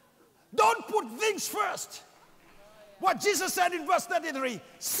 Don't put things first. What Jesus said in verse 33,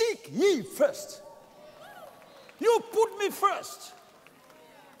 seek ye first. You put me first.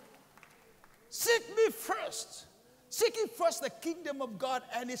 Seek me first. Seek ye first the kingdom of God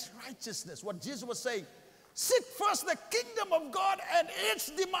and its righteousness. What Jesus was saying, seek first the kingdom of God and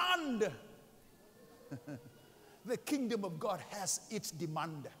its demand. The kingdom of God has its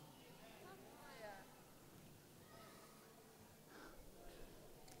demand.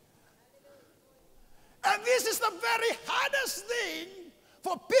 And this is the very hardest thing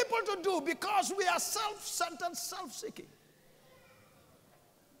for people to do because we are self-centered, self-seeking.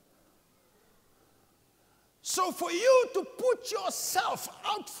 So for you to put yourself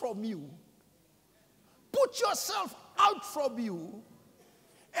out from you,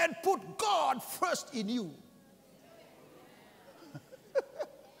 and put God first in you.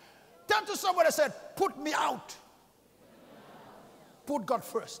 Turn to somebody and say, put me out. Put God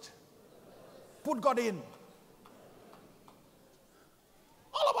first. Put God in.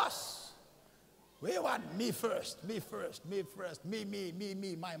 All of us. We want me first, me first, me first, me,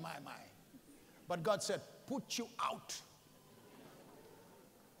 my. But God said, put you out.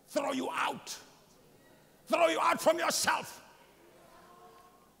 Throw you out. Throw you out from yourself.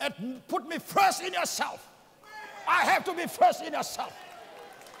 And put me first in yourself. I have to be first in yourself.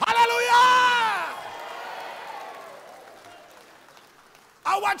 Hallelujah!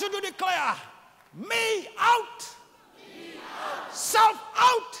 I want you to declare, me out. Self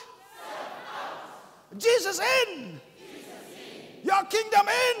out. Jesus in. Your kingdom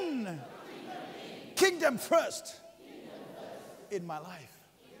in. Kingdom first in my life.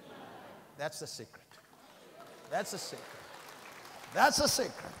 That's the secret. That's the secret. That's the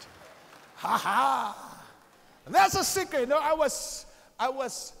secret. Ha ha. That's a secret. No, I was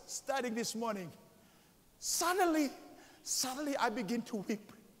studying this morning. Suddenly I begin to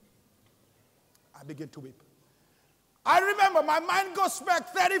weep. I remember, my mind goes back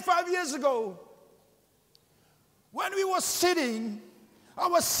 35 years ago when I was sitting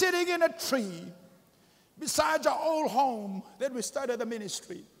in a tree beside our old home that we started the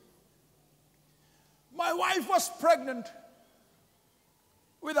ministry. My wife was pregnant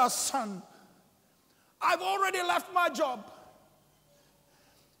with our son. I've already left my job,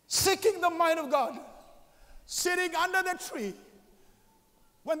 seeking the mind of God, sitting under the tree.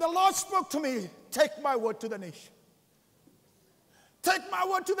 when the Lord spoke to me, take my word to the nation. Take my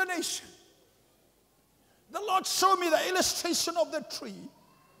word to the nation. The Lord showed me the illustration of the tree.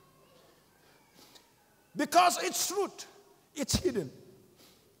 Because its root, it's hidden.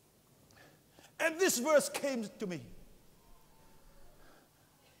 And this verse came to me.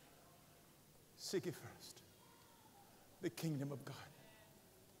 Seek ye first the kingdom of God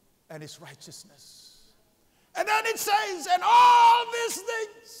and His righteousness. And then it says, and all these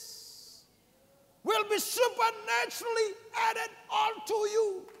things will be supernaturally added unto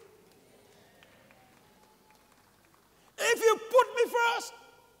you. If you put me first,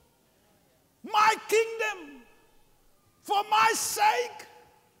 my kingdom, for my sake,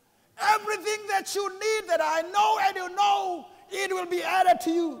 everything that you need, that I know and you know, it will be added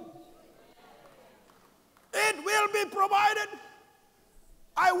to you. It will be provided.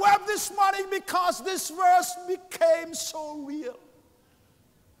 I wept this morning because this verse became so real.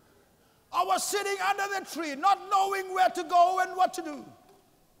 I was sitting under the tree, not knowing where to go and what to do.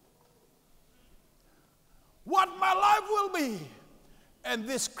 What my life will be. And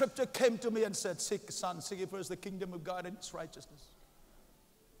this scripture came to me and said, seek ye first the kingdom of God and His righteousness,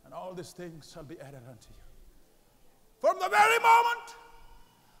 and all these things shall be added unto you. From the very moment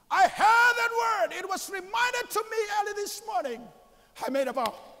I heard that word, it was reminded to me early this morning, I made a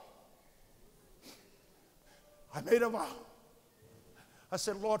vow. I made a vow. I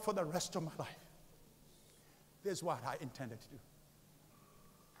said, Lord, for the rest of my life, this is what I intended to do.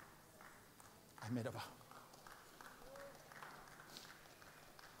 I made a vow.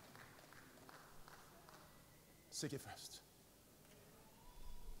 Seek ye first.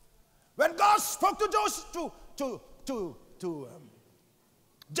 When God spoke to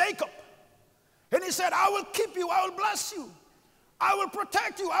Jacob, and He said, I will keep you, I will bless you, I will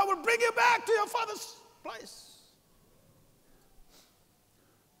protect you, I will bring you back to your father's place.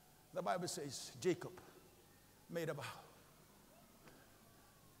 The Bible says Jacob made a vow.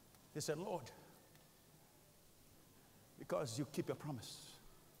 He said, Lord, because you keep your promise,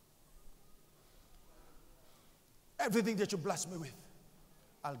 everything that you bless me with,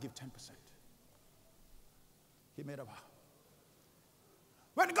 I'll give 10%. He made a vow.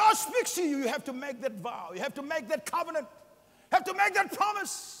 When God speaks to you, you have to make that vow. You have to make that covenant. You have to make that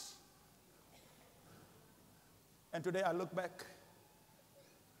promise. And today I look back.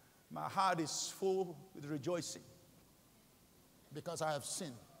 My heart is full with rejoicing because I have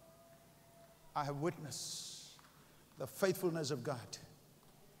seen, I have witnessed the faithfulness of God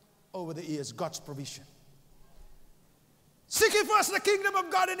over the years, God's provision. Seek ye first the kingdom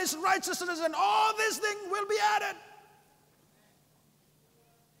of God and His righteousness, and all these things will be added.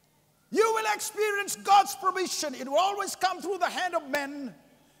 You will experience God's provision. It will always come through the hand of men,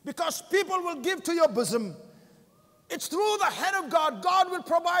 because people will give to your bosom. It's through the hand of God. God will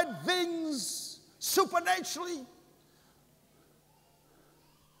provide things supernaturally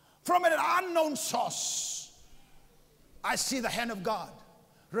from an unknown source. I see the hand of God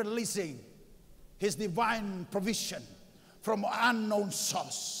releasing His divine provision from an unknown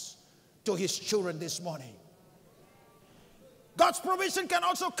source to His children this morning. God's provision can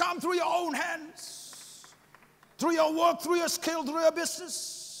also come through your own hands, through your work, through your skill, through your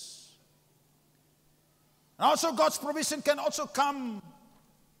business. And also God's provision can also come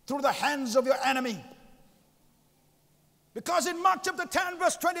through the hands of your enemy. Because in Mark chapter 10,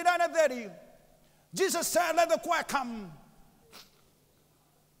 verse 29 and 30, Jesus said, let the choir come.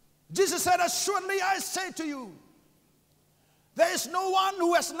 Jesus said, assuredly I say to you, there is no one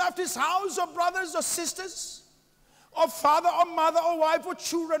who has left his house or brothers or sisters or father or mother or wife or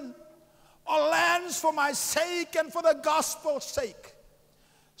children or lands for my sake and for the gospel's sake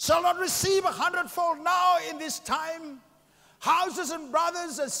shall not receive 100-fold now in this time, houses and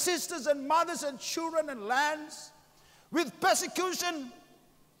brothers and sisters and mothers and children and lands, with persecution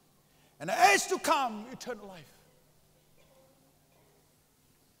and the age to come, eternal life.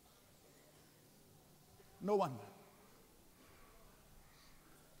 No one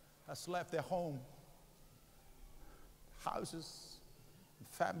has left their home, houses,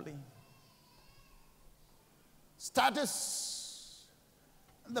 family, status,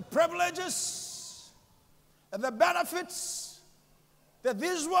 and the privileges and the benefits that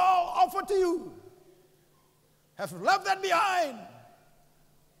this world offer to you, have left that behind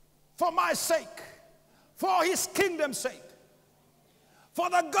for my sake, for His kingdom's sake, for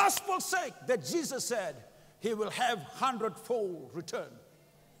the gospel's sake, that Jesus said He will have 100-fold return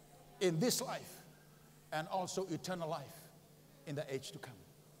in this life and also eternal life in the age to come.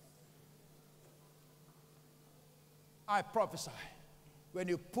 I prophesy, when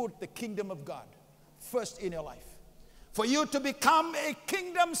you put the kingdom of God first in your life, for you to become a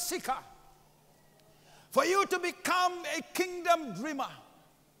kingdom seeker, for you to become a kingdom dreamer,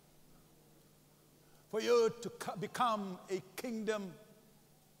 for you to become a kingdom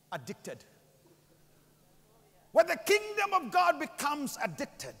addicted. When the kingdom of God becomes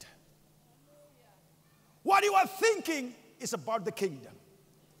addicted, what you are thinking is about the kingdom.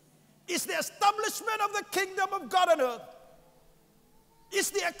 It's the establishment of the kingdom of God on earth. It's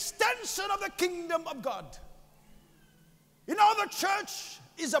the extension of the kingdom of God. You know, the church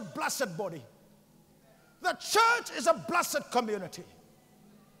is a blessed body. The church is a blessed community.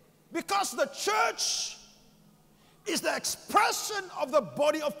 Because the church is the expression of the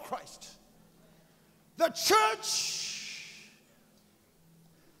body of Christ. The church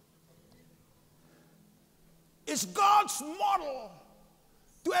is God's model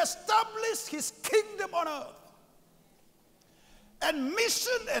to establish his kingdom on earth. And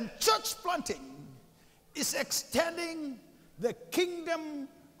mission and church planting is extending the kingdom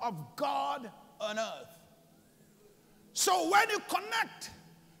of God on earth. So when you connect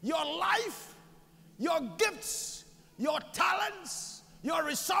your life, your gifts, your talents, your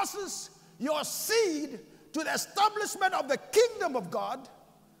resources, your seed to the establishment of the kingdom of God,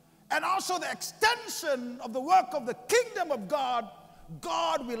 and also the extension of the work of the kingdom of God,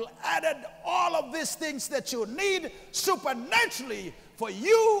 God will add all of these things that you need supernaturally for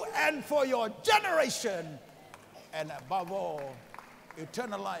you and for your generation, and above all,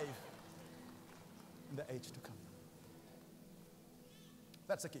 eternal life in the age to come.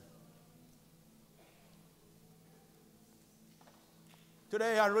 That's the key.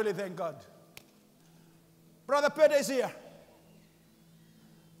 Today, I really thank God. Brother Peter is here.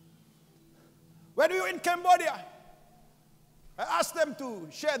 When we were in Cambodia, I asked them to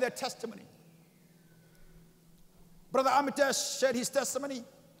share their testimony. Brother Amitesh shared his testimony.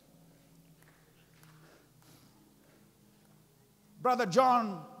 Brother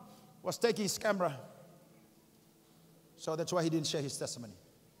John was taking his camera, so that's why he didn't share his testimony.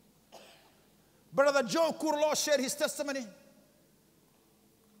 Brother Joe Kurulo shared his testimony.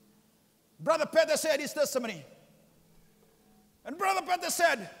 Brother Peter said his testimony. And Brother Peter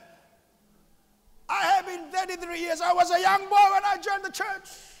said, I have been 33 years. I was a young boy when I joined the church.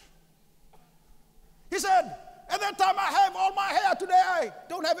 He said, at that time I have all my hair. Today I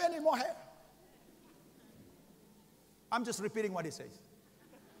don't have any more hair. I'm just repeating what he says.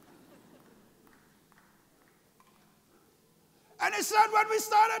 And he said, when we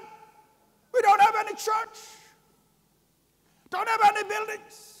started, we don't have any church. Don't have any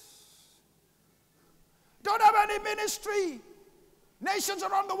buildings. Don't have any ministry. Nations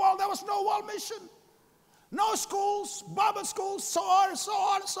around the world, there was no world mission. No schools, Bible schools, so on, so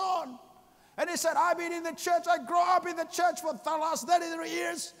on, so on. And he said, I've been in the church. I grew up in the church for the last 33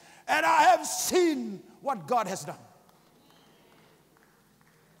 years, and I have seen what God has done.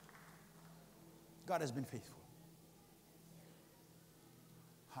 God has been faithful.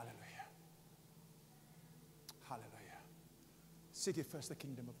 Hallelujah. Hallelujah. Seek ye first the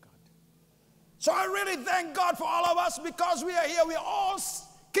kingdom of God. So I really thank God for all of us, because we are here. We are all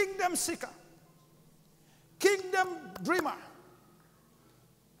kingdom seeker, kingdom dreamer.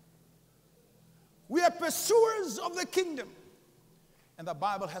 We are pursuers of the kingdom. And the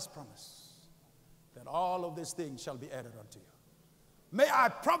Bible has promised that all of these things shall be added unto you. May I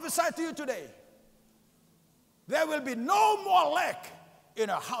prophesy to you today, there will be no more lack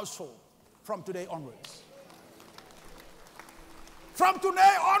in a household from today onwards. From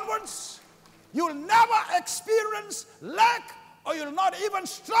today onwards, you'll never experience lack, or you'll not even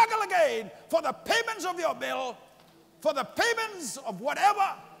struggle again for the payments of your bill, for the payments of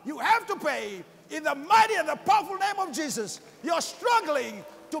whatever you have to pay. In the mighty and the powerful name of Jesus, your struggling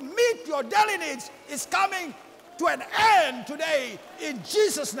to meet your daily needs is coming to an end today in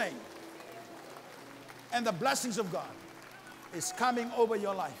Jesus' name. And the blessings of God is coming over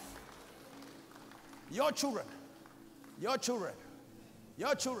your life. Your children, your children,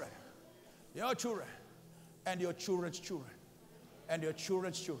 your children, your children, and your children's children, and your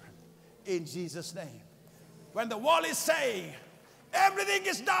children's children, in Jesus' name. When the world is saying everything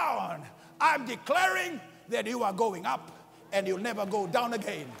is down, I'm declaring that you are going up, and you'll never go down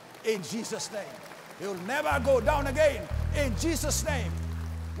again, in Jesus' name. You'll never go down again, in Jesus' name.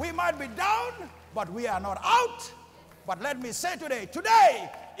 We might be down, but we are not out. But let me say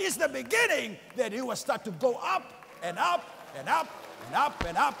today is the beginning that you will start to go up and up and up and up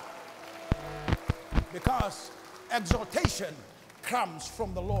and up. Because exaltation comes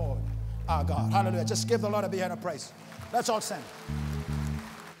from the Lord our God. Hallelujah. Just give the Lord a big hand of praise. Let's all stand.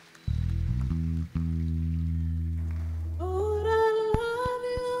 Lord, I love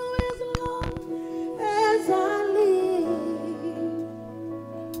you as long as I live.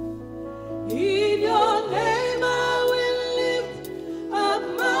 In your name I will lift up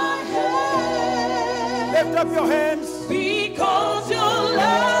my hands. Lift up your hands. Because your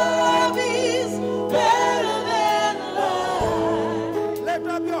love is better than life. Lift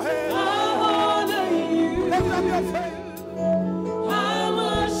up your hands. I honor you. Lift up your faith. I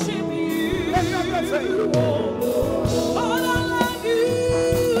worship you. Lift up your faith. Lord, I love you.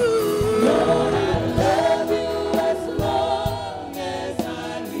 Lord, I love you as long as I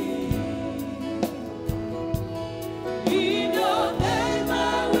live. In your name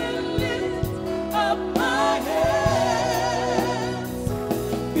I will lift up my hands.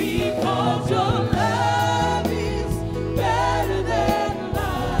 Because your love is better than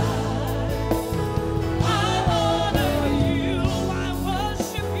life. I honor you. I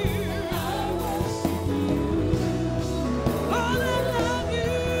worship you. I worship you. Lord, I love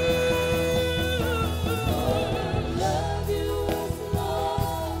you. I love you as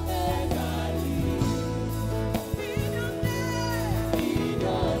long as I live. In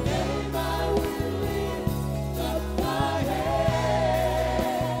your name I will lift up my hands.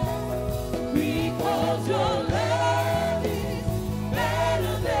 Because your love is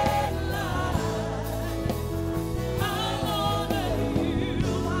better than life. I honor you.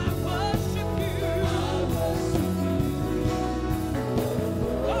 I worship you. I worship you.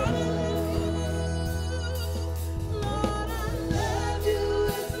 Lord, I love you. Lord, I love you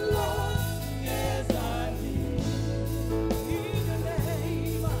as long as I live.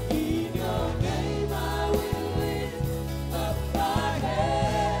 In your name I will lift up my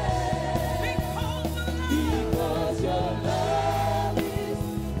hands. Because your love is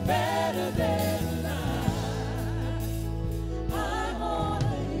better than life. I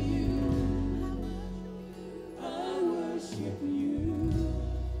honor you. I worship you,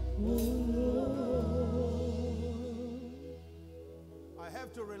 oh Lord. I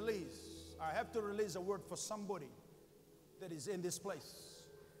have to release a word for somebody that is in this place.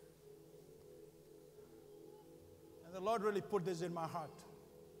 And the Lord really put this in my heart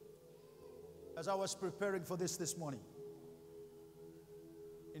as I was preparing for this morning.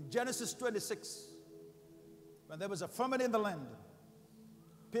 In Genesis 26, when there was a famine in the land,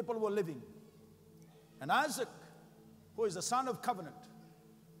 people were living. And Isaac, who is the son of covenant,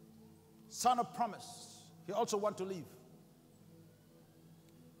 son of promise, he also wanted to leave.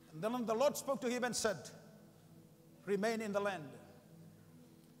 And then the Lord spoke to him and said, remain in the land,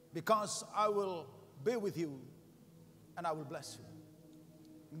 because I will be with you and I will bless you.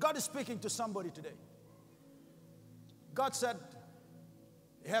 God is speaking to somebody today. God said,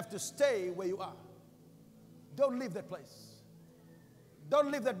 you have to stay where you are. Don't leave that place.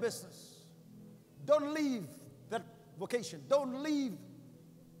 Don't leave that business. Don't leave that vocation. Don't leave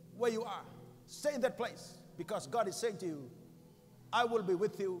where you are. Stay in that place, because God is saying to you, I will be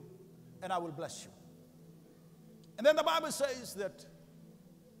with you and I will bless you. And then the Bible says that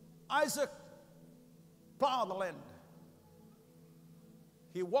Isaac plowed the land.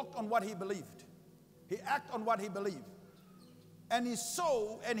 He walked on what he believed. He acted on what he believed. And he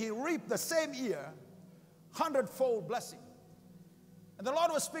sowed and he reaped the same year 100-fold blessing. And the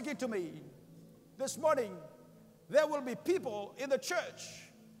Lord was speaking to me this morning. There will be people in the church,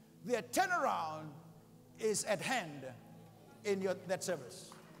 their turnaround is at hand in that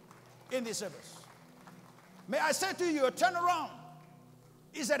service, in this service. May I say to you, your turnaround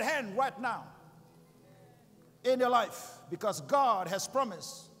is at hand right now in your life, because God has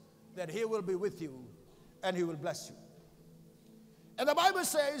promised that He will be with you and He will bless you. And the Bible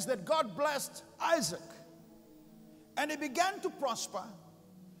says that God blessed Isaac, and he began to prosper,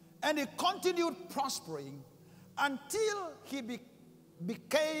 and he continued prospering until he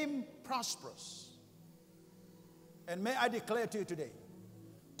became prosperous. And may I declare to you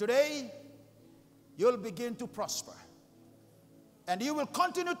today you'll begin to prosper, and you will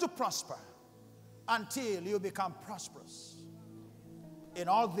continue to prosper until you become prosperous in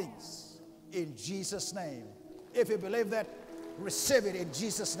all things, in Jesus' name. If you believe that, receive it in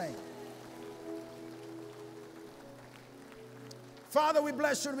Jesus' name. Father, we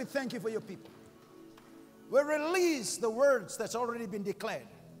bless you and we thank you for your people. We release the words that's already been declared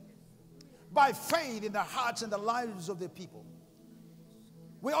by faith in the hearts and the lives of the people.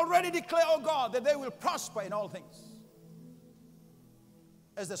 We already declare, oh God, that they will prosper in all things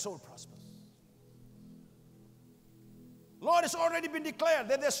as their soul prospers. Lord, it's already been declared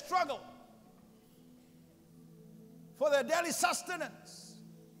that their struggle for their daily sustenance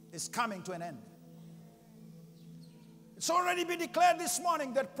is coming to an end. It's already been declared this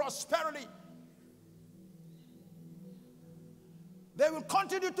morning that prosperity, they will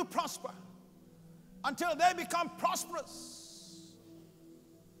continue to prosper until they become prosperous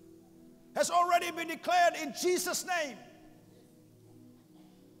has already been declared in Jesus' name.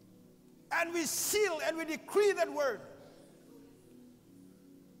 And we seal and we decree that word.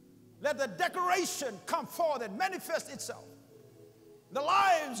 Let the declaration come forth and manifest itself in the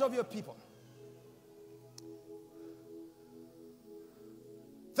lives of your people.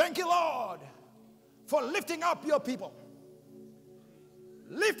 Thank you, Lord, for lifting up your people.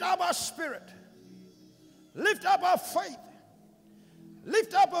 Lift up our spirit. Lift up our faith.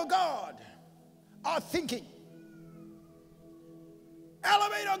 Lift up, oh God, our thinking.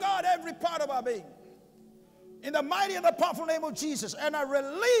 Elevate, oh God, every part of our being. In the mighty and the powerful name of Jesus. And I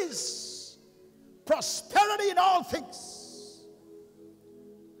release prosperity in all things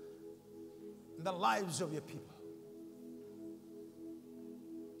in the lives of your people.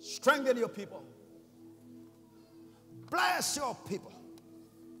 Strengthen your people. Bless your people.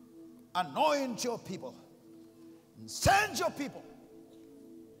 Anoint your people. And send your people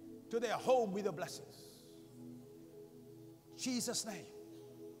to their home with your blessings. In Jesus' name.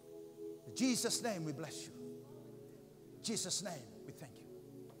 In Jesus' name we bless you. In Jesus' name we thank you.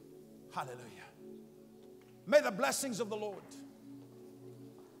 Hallelujah. May the blessings of the Lord,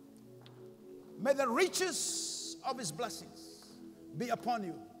 may the riches of his blessings be upon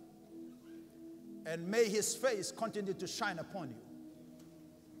you. And may his face continue to shine upon you.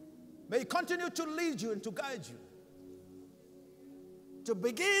 May he continue to lead you and to guide you. To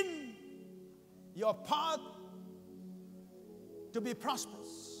begin your path to be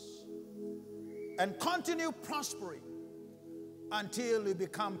prosperous. And continue prospering until you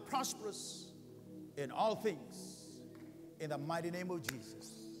become prosperous in all things. In the mighty name of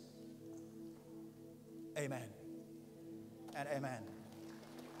Jesus. Amen. And amen.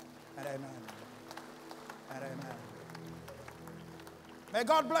 And amen. And amen. May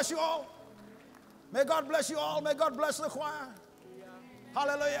God bless you all. May God bless you all. May God bless the choir.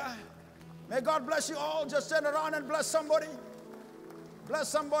 Hallelujah. May God bless you all. Just turn around and bless somebody. Bless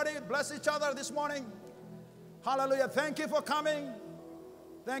somebody. Bless each other this morning. Hallelujah. Thank you for coming.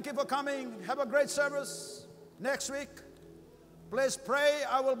 Thank you for coming. Have a great service next week. Please pray.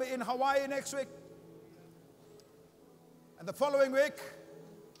 I will be in Hawaii next week. And the following week,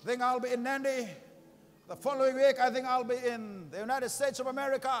 I think I'll be in Nandi. The following week, I think I'll be in the United States of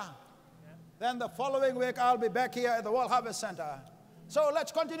America. Then the following week, I'll be back here at the World Harvest Center. So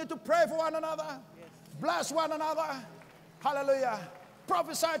let's continue to pray for one another. Yes. Bless one another. Hallelujah.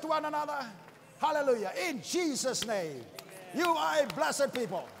 Prophesy to one another. Hallelujah. In Jesus' name. You are a blessed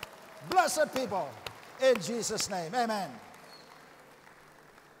people. Blessed people. In Jesus' name. Amen.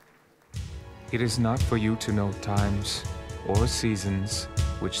 It is not for you to know times or seasons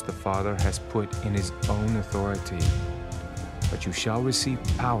which the Father has put in his own authority, but you shall receive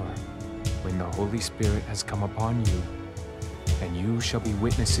power when the Holy Spirit has come upon you, and you shall be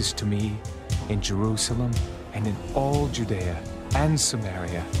witnesses to me in Jerusalem and in all Judea and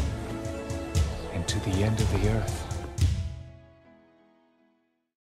Samaria and to the end of the earth.